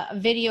yoga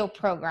video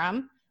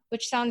program,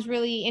 which sounds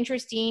really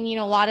interesting.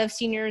 A lot of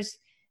seniors,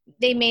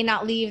 they may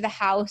not leave the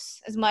house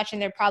as much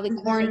and they're probably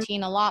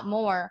quarantined a lot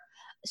more.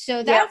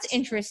 So that's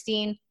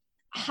interesting.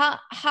 How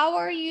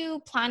are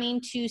you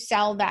planning to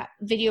sell that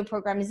video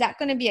program? Is that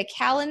going to be a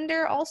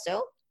calendar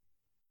also?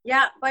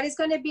 Yeah, but it's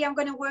going to be, I'm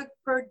going to work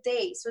per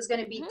day. So it's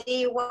going to be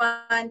day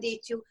 1, day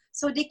 2.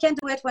 So they can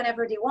do it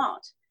whenever they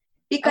want.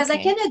 Because I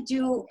cannot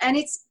do, and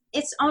it's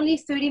only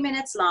 30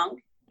 minutes long.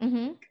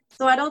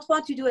 So I don't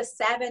want to do a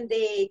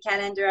 7-day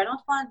calendar. I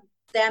don't want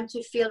them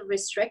to feel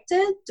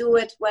restricted. Do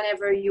it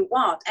whenever you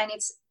want. And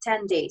it's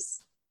 10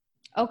 days.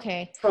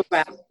 Okay.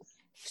 Program.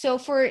 So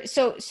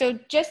so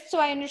just so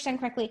I understand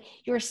correctly,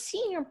 your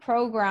senior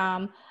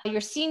program,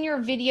 your senior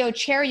video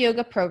chair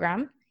yoga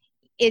program,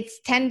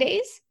 it's 10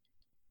 days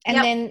and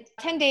then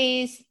 10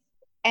 days.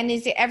 And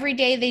is it every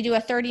day they do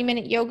a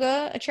 30-minute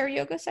a chair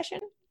yoga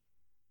session?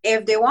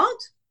 If they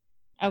want.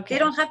 Okay. They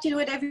don't have to do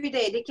it every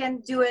day. They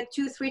can do it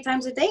 2-3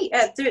 times a day.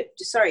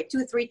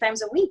 2-3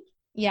 times a week.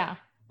 Yeah.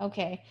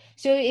 Okay.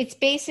 So it's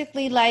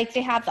basically like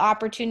they have the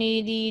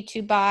opportunity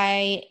to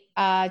buy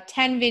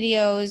 10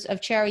 videos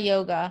of chair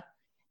yoga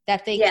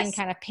that they can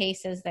kind of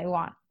pace as they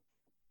want.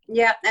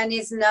 Yeah. And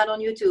it's not on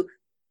YouTube.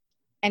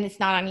 And it's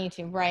not on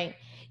YouTube, right?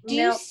 Do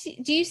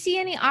you see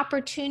any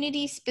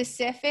opportunity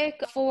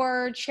specific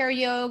for chair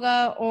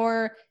yoga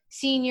or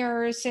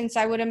seniors, since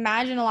I would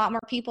imagine a lot more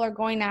people are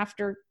going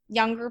after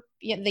the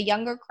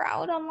younger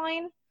crowd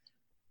online?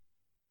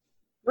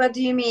 What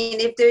do you mean?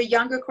 If the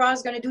younger crowd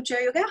is going to do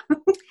chair yoga?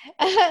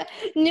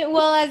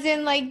 Well, as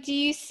in, like, do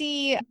you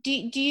see,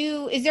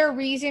 is there a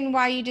reason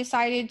why you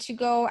decided to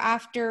go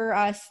after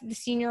the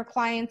senior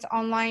clients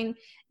online?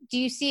 Do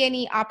you see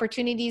any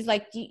opportunities,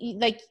 like,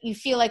 you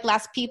feel like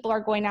less people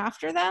are going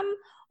after them,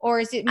 or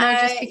is it more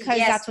just because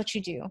that's what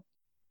you do?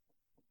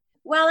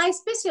 Well, I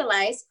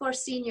specialize for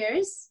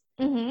seniors,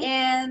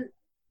 and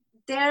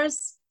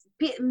there's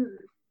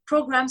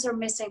programs are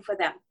missing for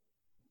them.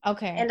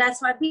 Okay. And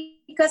that's why,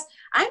 because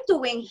I'm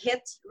doing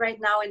HIIT right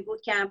now in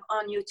bootcamp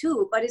on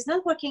YouTube, but it's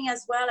not working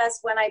as well as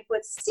when I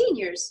put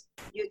seniors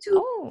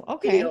YouTube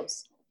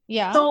videos.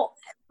 Yeah. So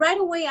right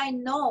away, I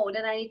know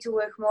that I need to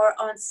work more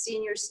on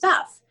senior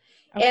stuff.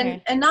 Okay.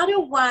 And another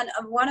one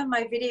of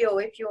my video,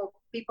 if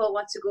people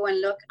want to go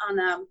and look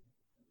on,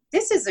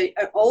 this is an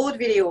old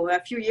video, a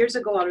few years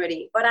ago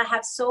already, but I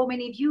have so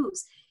many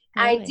views.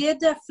 Really? I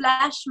did a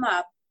flash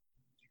mob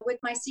with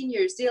my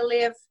seniors. They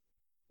live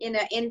in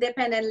an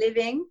independent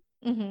living.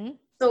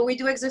 So we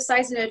do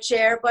exercise in a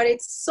chair, but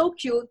it's so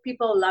cute.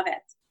 People love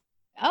it.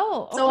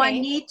 Oh, okay. So I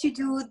need to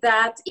do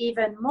that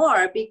even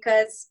more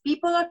because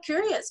people are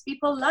curious.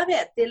 People love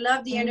it. They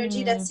love the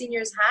energy that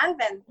seniors have,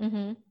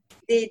 and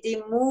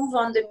they move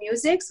on the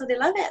music, so they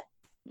love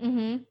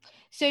it.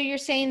 So you're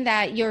saying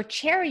that your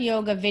chair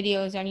yoga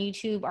videos on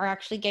YouTube are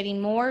actually getting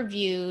more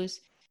views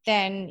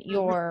than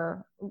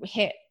your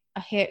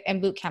HIIT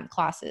and bootcamp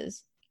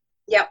classes?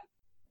 Yep.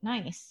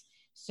 Nice.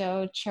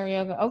 So chair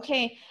yoga.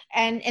 Okay.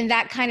 And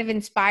that kind of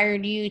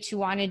inspired you to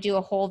want to do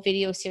a whole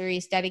video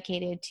series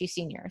dedicated to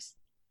seniors.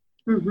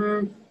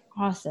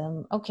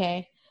 Awesome.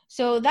 Okay.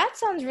 So that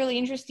sounds really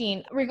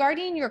interesting.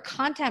 Regarding your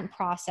content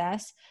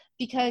process,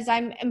 because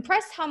I'm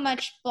impressed how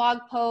much blog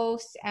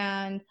posts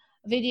and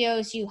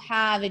videos you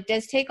have. It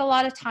does take a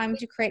lot of time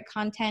to create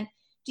content.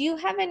 Do you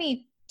have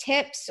any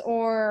tips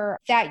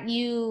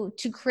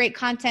to create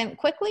content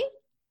quickly?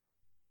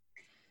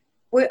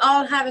 We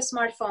all have a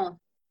smartphone.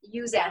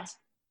 Use it.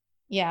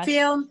 Yeah.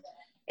 Film.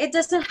 It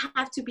doesn't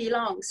have to be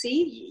long.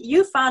 See,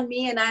 you found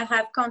me and I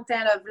have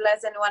content of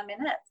less than 1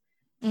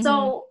 minute.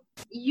 So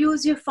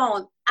use your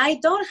phone. I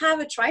don't have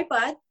a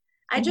tripod.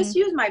 I just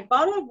use my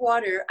bottle of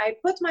water. I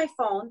put my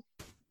phone.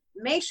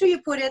 Make sure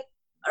you put it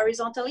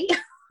horizontally.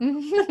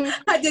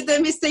 I did the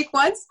mistake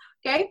once.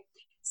 Okay.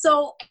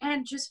 So,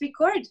 and just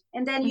record.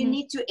 And then you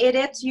need to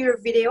edit your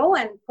video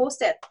and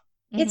post it.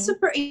 It's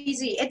super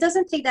easy. It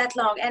doesn't take that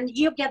long and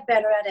you get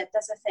better at it.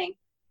 That's the thing.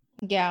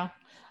 Yeah.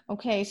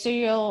 Okay.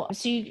 So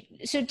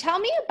so tell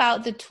me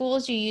about the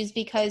tools you use,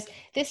 because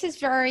this is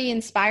very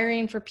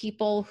inspiring for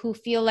people who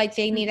feel like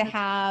they need to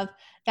have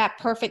that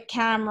perfect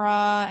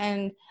camera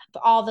and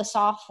all the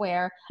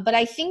software. But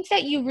I think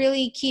that you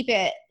really keep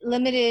it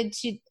limited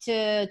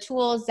to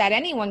tools that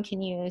anyone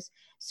can use.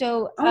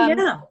 So tell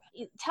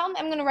me,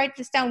 I'm going to write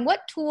this down.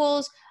 What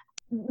tools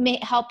may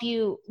help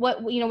you?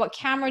 What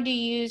camera do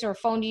you use or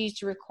phone do you use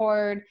to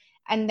record?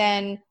 And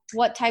then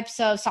what types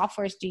of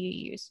softwares do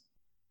you use?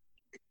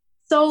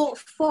 So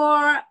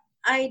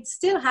I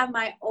still have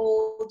my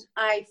old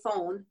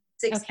iPhone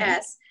 6S. Okay.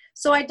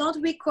 So I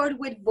don't record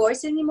with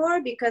voice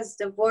anymore because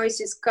the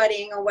voice is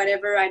cutting or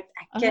whatever. I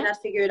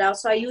cannot figure it out.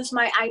 So I use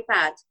my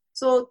iPad.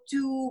 So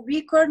to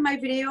record my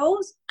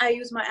videos, I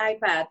use my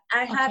iPad.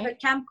 I have a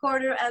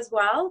camcorder as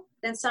well.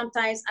 Then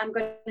sometimes I'm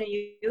going to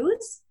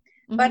use.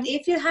 But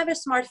if you have a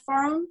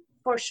smartphone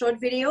for short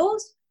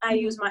videos, I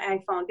use my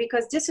iPhone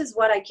because this is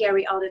what I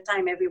carry all the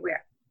time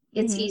everywhere.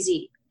 It's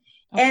easy.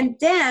 Okay. And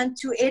then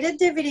to edit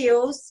the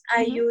videos,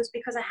 I use,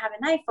 because I have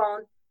an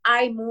iPhone,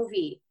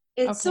 iMovie.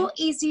 It's so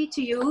easy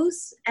to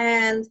use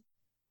and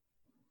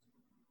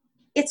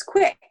it's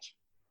quick.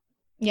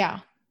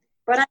 Yeah.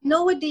 But I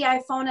know with the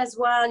iPhone as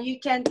well, you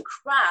can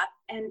crop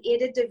and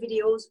edit the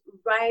videos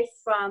right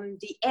from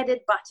the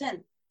edit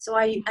button. So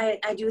I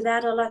do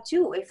that a lot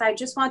too. If I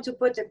just want to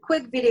put a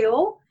quick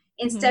video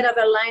instead of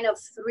a line of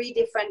 3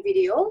 different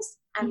videos,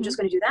 I'm just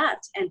going to do that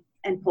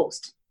and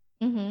post.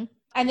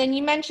 And then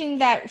you mentioned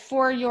that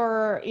for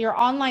your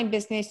online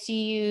business, you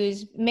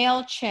use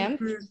MailChimp.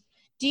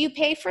 Do you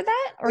pay for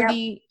that? Or do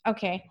you,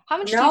 how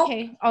much do you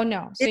pay? Oh,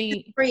 no. So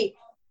it's free.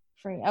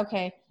 Free.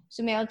 Okay.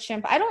 So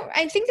MailChimp,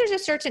 I think there's a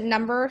certain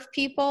number of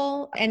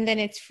people and then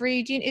it's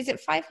free. Is it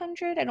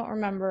 500? I don't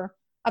remember.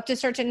 Up to a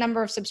certain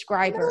number of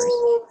subscribers.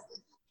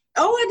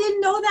 Oh, I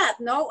didn't know that.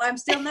 No, I'm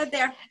still not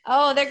there.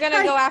 Oh, they're going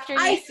to go after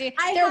you.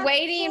 They're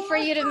waiting for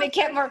you to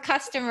get more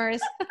customers.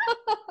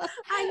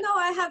 I know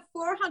I have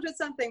 400 400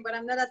 something, but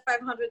I'm not at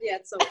 500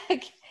 yet. So,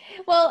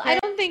 well, okay. I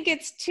don't think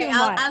it's too okay,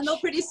 much. I'll know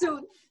pretty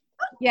soon.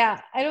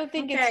 Yeah, I don't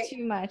think it's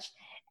too much.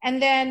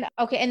 And then,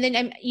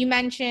 you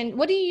mentioned,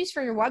 what do you use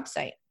for your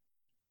website?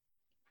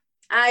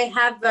 I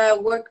have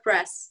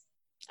WordPress.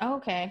 Oh,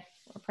 okay,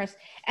 WordPress.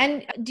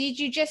 And did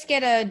you just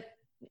get a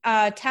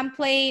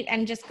template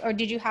or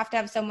did you have to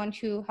have someone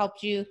who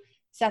helped you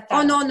set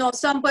that up? No,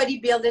 somebody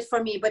built it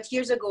for me, but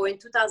years ago in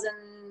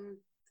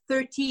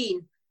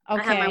 2013,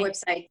 I had my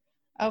website.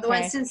 Okay. So,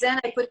 and since then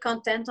I put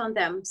content on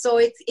them. So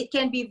it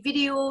can be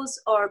videos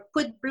or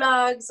put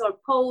blogs or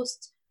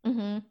posts.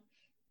 Mm-hmm.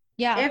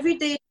 Yeah. Every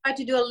day I try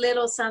to do a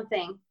little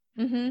something.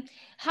 Mm-hmm.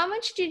 How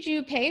much did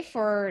you pay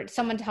for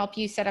someone to help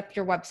you set up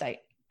your website?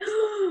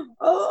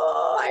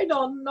 Oh, I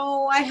don't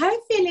know. I have a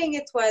feeling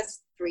it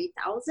was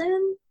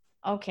 3,000.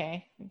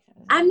 Okay.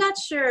 I'm not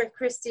sure,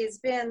 Christy. It's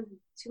been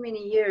too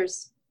many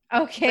years.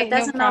 Okay. But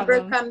that's a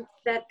number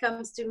that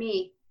comes to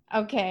me.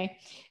 Okay.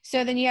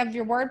 So then you have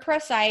your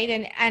WordPress site,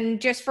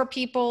 and just for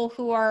people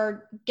who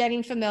are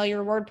getting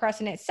familiar, WordPress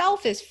in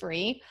itself is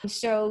free.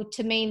 So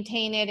to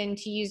maintain it and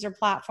to use your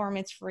platform,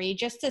 it's free.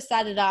 Just to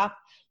set it up,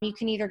 you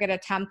can either get a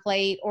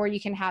template or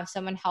you can have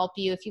someone help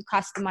you. If you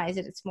customize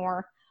it, it's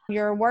more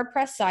your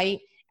WordPress site.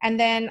 And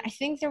then I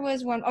think there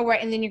was one,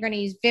 and then you're going to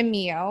use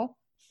Vimeo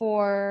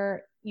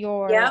for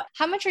your,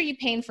 how much are you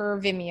paying for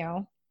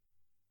Vimeo?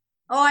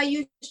 Oh,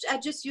 I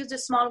just use a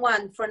small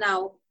one for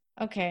now.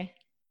 Okay.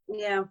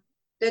 Yeah.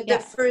 The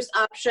first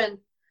option.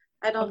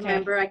 I don't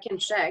remember. I can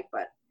check,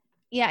 but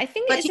yeah, I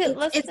think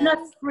it's not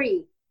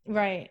free.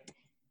 Right.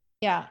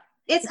 Yeah.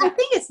 I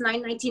think it's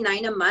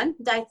 $9.99 a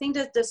month. I think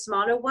that's the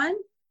smaller one.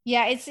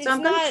 Yeah, so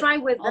I'm going to try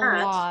with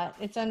that. A lot.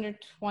 It's under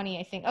 20,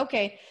 I think.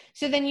 Okay.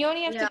 So then you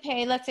only have to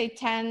pay, let's say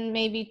 $10,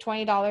 maybe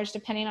 $20,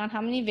 depending on how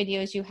many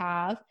videos you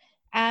have.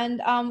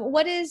 And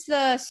what is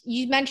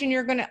you mentioned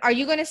are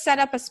you going to set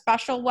up a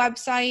special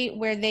website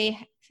where they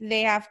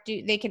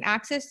can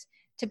access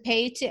to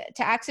pay to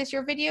access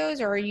your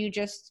videos, or are you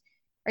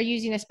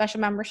using a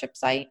special membership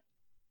site?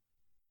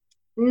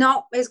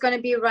 No, it's going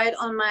to be right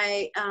on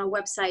my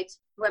website.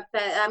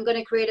 I'm going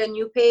to create a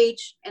new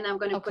page and I'm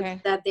going to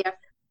put that there.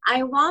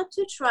 I want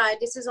to try,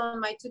 this is on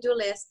my to-do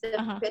list, the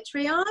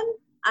Patreon.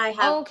 I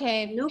have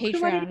no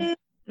clue what it is.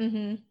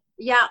 Mm-hmm.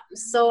 Yeah,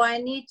 so I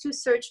need to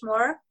search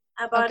more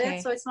about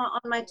it. So it's not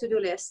on my to-do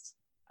list.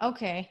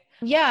 Okay.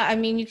 Yeah, I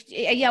mean,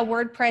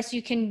 WordPress,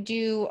 you can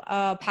do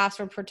a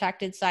password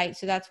protected site.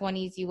 So that's one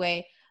easy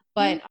way.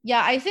 But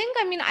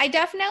I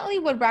definitely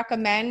would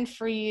recommend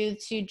for you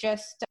to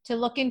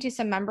look into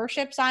some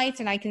membership sites,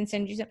 and I can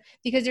send you some,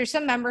 because there's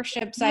some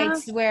membership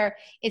sites where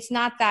it's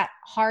not that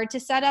hard to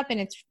set up and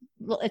it's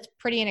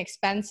pretty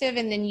inexpensive,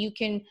 and then you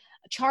can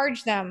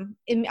charge them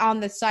on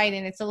the site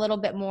and it's a little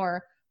bit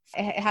more,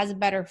 it has a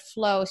better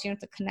flow. So you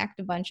don't have to connect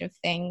a bunch of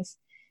things.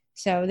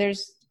 So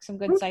there's some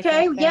good sites.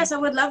 Okay. Yes, I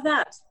would love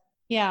that.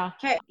 Yeah.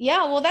 Okay.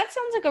 Yeah. Well, that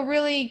sounds like a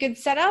really good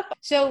setup.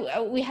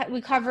 So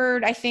we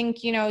covered, I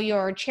think,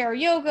 your chair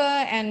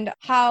yoga and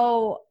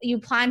how you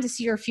plan to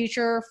see your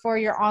future for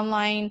your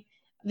online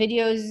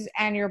videos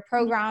and your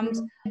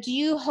programs. Mm-hmm. Do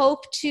you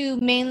hope to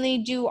mainly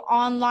do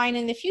online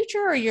in the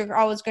future, or you're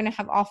always going to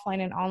have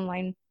offline and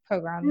online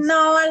programs?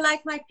 No, I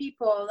like my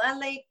people. I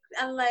like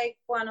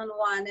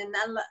one-on-one, and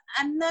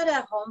I'm not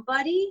a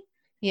homebody.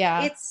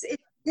 Yeah.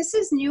 This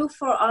is new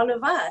for all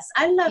of us.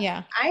 I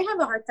have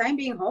a hard time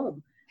being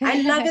home.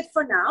 I love it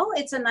for now.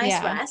 It's a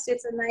nice rest.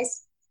 It's a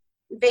nice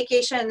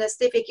vacation, a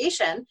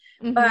staycation.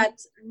 Mm-hmm. But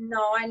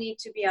no, I need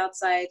to be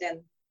outside, and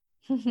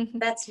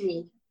that's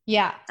me.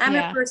 Yeah. I'm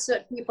a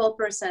people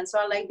person, so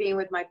I like being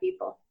with my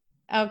people.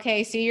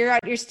 Okay, so you're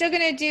still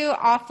going to do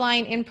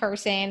offline in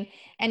person,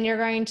 and you're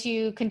going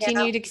to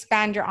continue to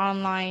expand your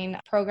online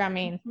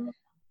programming. Mm-hmm.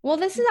 Well,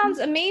 this sounds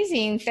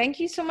amazing.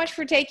 Thank you so much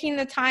for taking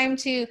the time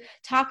to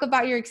talk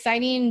about your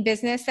exciting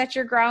business that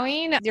you're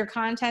growing. Your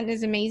content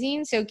is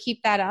amazing, so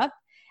keep that up.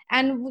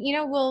 And,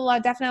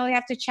 we'll definitely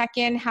have to check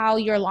in how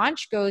your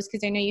launch goes,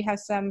 because I know you have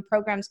some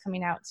programs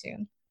coming out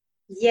soon.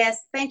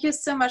 Yes. Thank you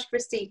so much,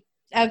 Christy.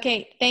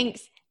 Okay.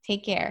 Thanks.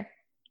 Take care.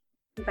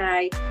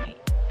 Bye.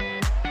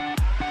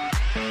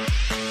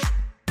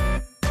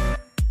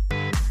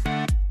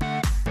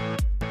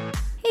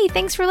 Hey,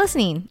 thanks for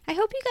listening. I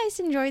hope you guys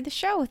enjoyed the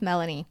show with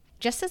Melanie.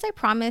 Just as I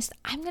promised,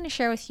 I'm going to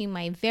share with you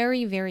my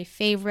very, very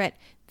favorite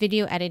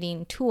video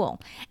editing tool.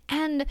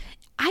 And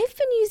I've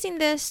been using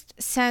this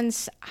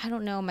since,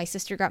 my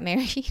sister got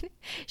married.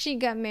 She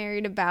got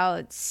married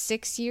about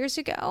 6 years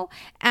ago.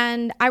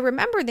 And I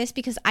remember this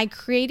because I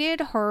created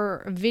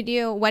her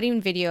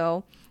wedding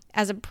video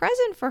as a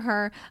present for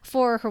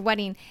her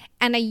wedding.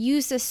 And I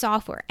used this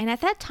software. And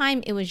at that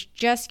time, it was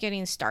just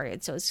getting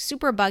started. So it was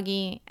super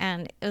buggy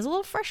and it was a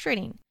little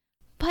frustrating.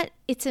 But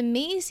it's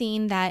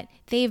amazing that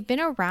they've been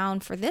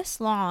around for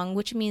this long,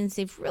 which means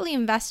they've really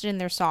invested in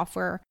their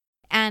software.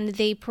 And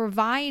they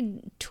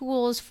provide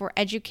tools for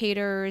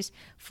educators,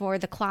 for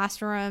the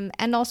classroom,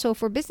 and also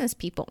for business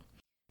people.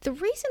 The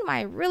reason why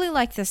I really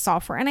like this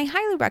software, and I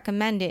highly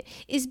recommend it,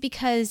 is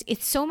because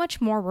it's so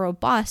much more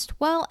robust,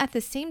 while at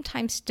the same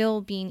time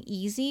still being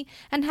easy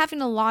and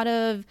having a lot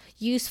of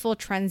useful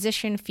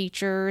transition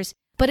features.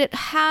 But it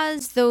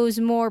has those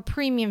more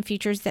premium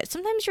features that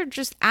sometimes you're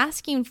just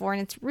asking for,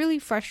 and it's really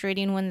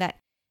frustrating when that,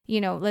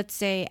 let's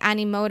say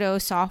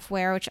Animoto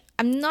software, which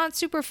I'm not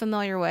super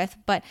familiar with,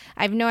 but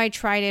I know I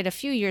tried it a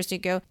few years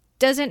ago,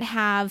 doesn't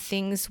have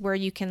things where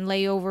you can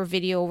lay over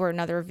video over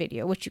another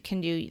video, which you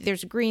can do.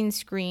 There's a green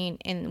screen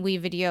in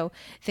WeVideo.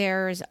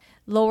 There's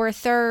lower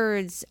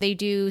thirds. They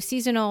do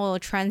seasonal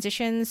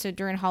transitions. So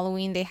during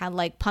Halloween, they had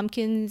like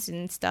pumpkins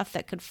and stuff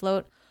that could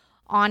float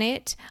on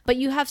it. But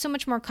you have so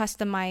much more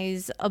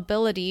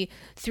customizability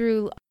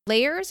through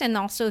layers and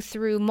also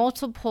through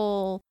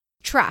multiple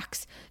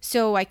tracks.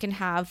 So I can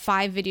have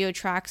 5 video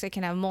tracks. I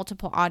can have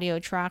multiple audio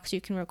tracks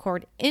you can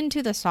record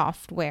into the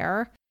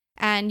software.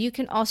 And you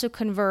can also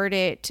convert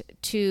it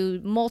to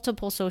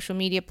multiple social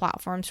media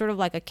platforms, sort of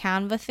like a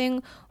Canva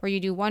thing, where you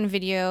do one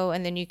video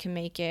and then you can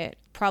make it,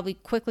 probably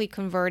quickly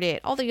convert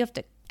it, although you have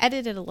to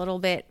edit it a little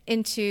bit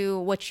into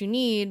what you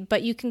need,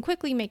 but you can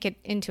quickly make it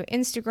into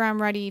Instagram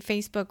ready,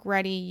 Facebook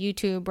ready,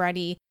 YouTube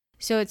ready.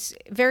 So it's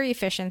very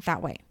efficient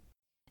that way.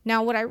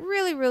 Now, what I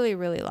really, really,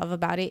 really love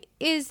about it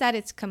is that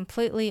it's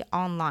completely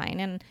online.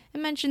 And I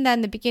mentioned that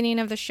in the beginning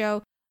of the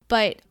show,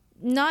 but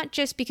not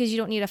just because you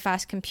don't need a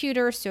fast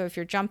computer, so if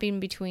you're jumping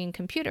between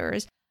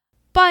computers,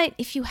 but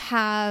if you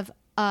have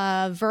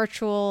a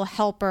virtual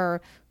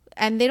helper,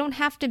 and they don't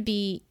have to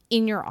be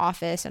in your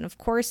office. And of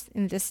course,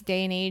 in this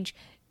day and age,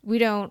 we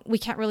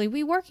can't really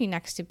be working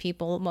next to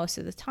people most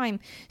of the time.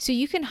 So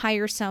you can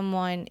hire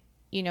someone,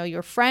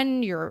 your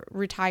friend, your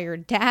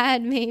retired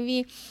dad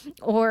maybe,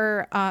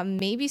 or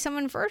maybe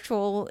someone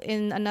virtual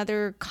in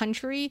another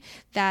country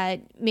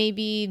that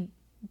maybe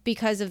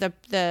because of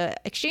the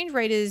exchange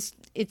rate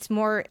it's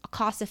more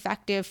cost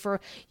effective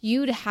for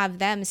you to have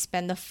them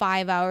spend the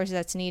 5 hours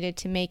that's needed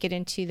to make it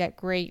into that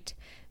great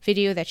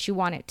video that you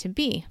want it to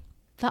be.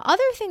 The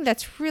other thing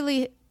that's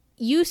really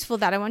useful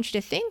that I want you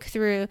to think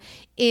through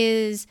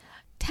is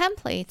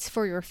templates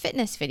for your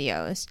fitness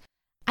videos.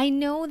 I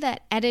know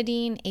that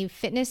editing a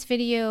fitness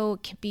video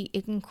can be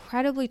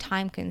incredibly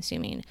time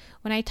consuming.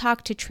 When I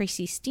talked to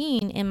Tracy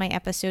Steen in my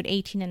episode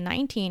 18 and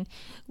 19,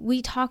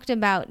 we talked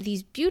about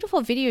these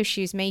beautiful videos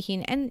she's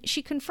making, and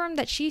she confirmed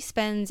that she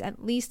spends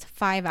at least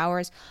 5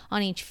 hours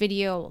on each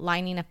video,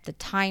 lining up the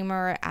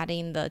timer,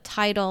 adding the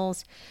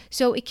titles.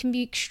 So it can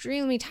be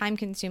extremely time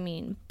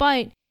consuming,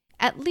 but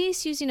at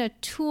least using a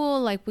tool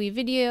like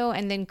WeVideo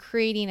and then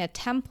creating a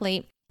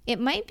template, it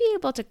might be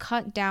able to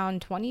cut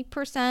down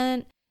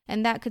 20%.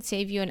 And that could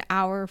save you an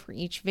hour for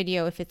each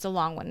video if it's a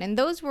long one. And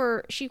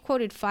she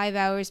quoted 5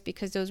 hours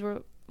because those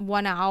were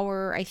 1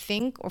 hour, I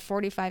think, or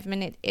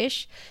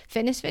 45-minute-ish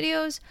fitness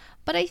videos.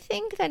 But I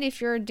think that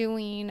if you're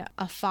doing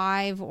a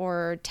 5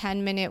 or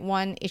 10-minute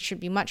one, it should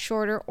be much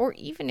shorter. Or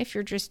even if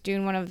you're just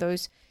doing one of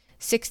those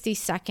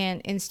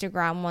 60-second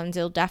Instagram ones,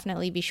 it'll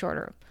definitely be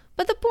shorter.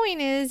 But the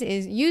point is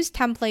use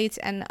templates,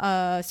 and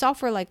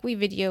software like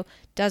WeVideo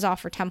does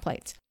offer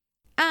templates.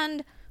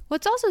 And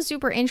what's also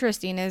super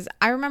interesting is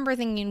I remember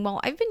thinking, well,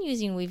 I've been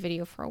using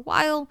WeVideo for a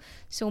while,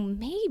 so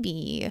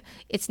maybe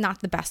it's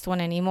not the best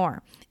one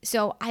anymore.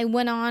 So I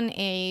went on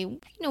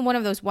one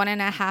of those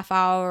 1.5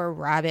 hour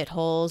rabbit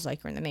holes,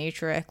 like you're in the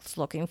Matrix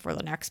looking for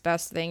the next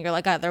best thing. You're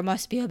like, oh, there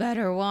must be a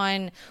better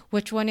one.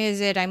 Which one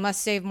is it? I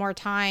must save more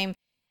time.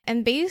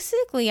 And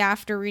basically,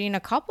 after reading a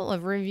couple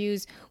of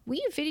reviews,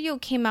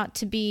 WeVideo came out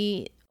to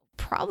be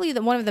probably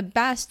one of the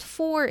best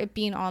for it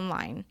being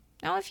online.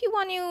 Now, if you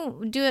want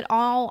to do it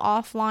all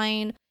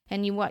offline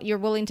and you're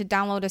willing to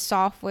download a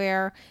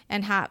software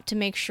and have to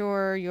make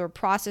sure your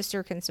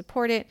processor can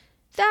support it,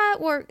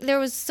 there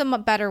was some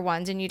better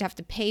ones, and you'd have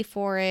to pay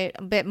for it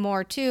a bit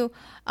more too.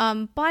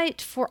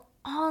 But for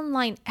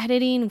online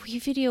editing,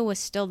 WeVideo was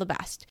still the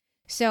best.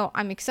 So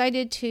I'm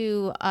excited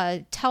to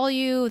tell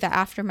you that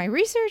after my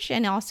research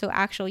and also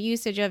actual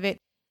usage of it,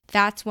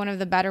 that's one of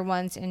the better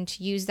ones, and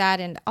to use that.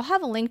 And I'll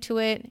have a link to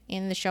it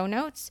in the show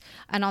notes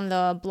and on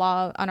the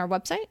blog on our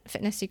website,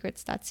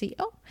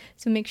 fitnesssecrets.co.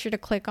 So make sure to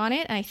click on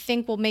it. And I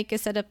think we'll make a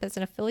setup as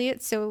an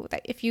affiliate, so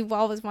that if you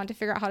always want to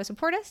figure out how to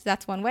support us,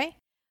 that's one way.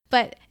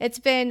 But it's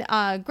been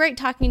great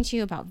talking to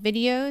you about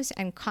videos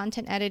and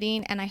content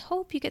editing, and I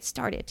hope you get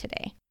started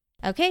today.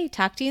 Okay,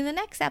 talk to you in the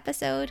next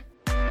episode.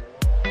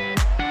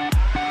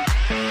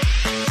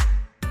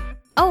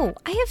 Oh,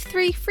 I have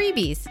 3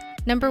 freebies.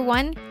 Number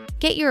 1,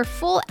 get your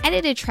full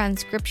edited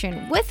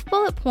transcription with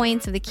bullet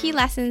points of the key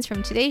lessons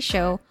from today's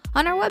show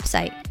on our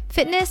website,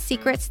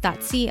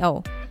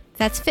 fitnesssecrets.co.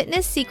 That's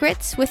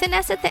fitnesssecrets with an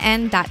S at the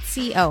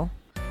end.co.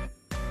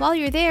 While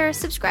you're there,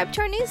 subscribe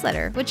to our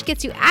newsletter, which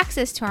gets you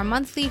access to our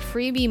monthly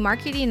freebie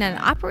marketing and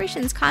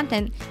operations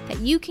content that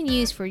you can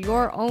use for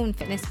your own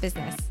fitness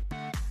business.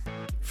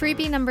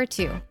 Freebie number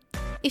 2.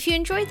 If you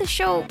enjoyed the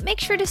show, make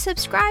sure to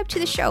subscribe to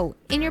the show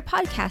in your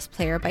podcast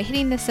player by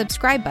hitting the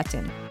subscribe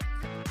button.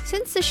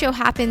 Since the show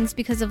happens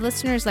because of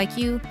listeners like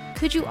you,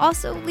 could you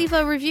also leave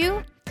a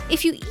review?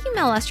 If you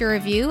email us your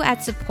review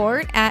at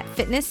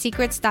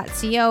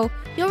support@fitnesssecrets.co,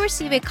 you'll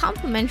receive a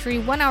complimentary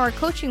 1-hour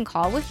coaching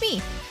call with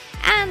me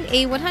and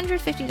a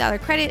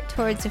 $150 credit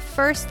towards the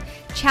first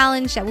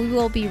challenge that we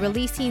will be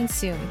releasing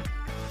soon.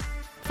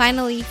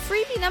 Finally,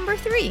 freebie number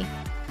 3.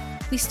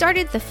 We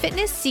started the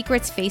Fitness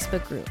Secrets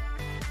Facebook group.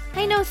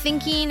 I know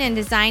thinking and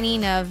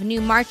designing of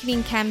new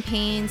marketing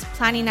campaigns,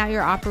 planning out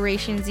your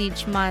operations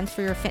each month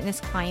for your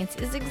fitness clients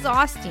is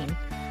exhausting.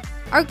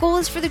 Our goal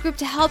is for the group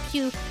to help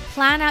you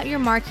plan out your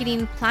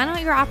marketing, plan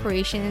out your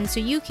operations so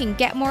you can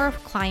get more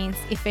clients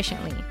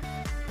efficiently.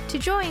 To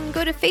join,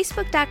 go to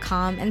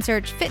facebook.com and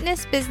search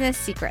Fitness Business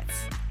Secrets.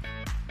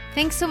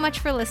 Thanks so much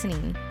for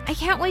listening. I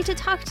can't wait to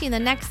talk to you in the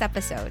next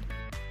episode.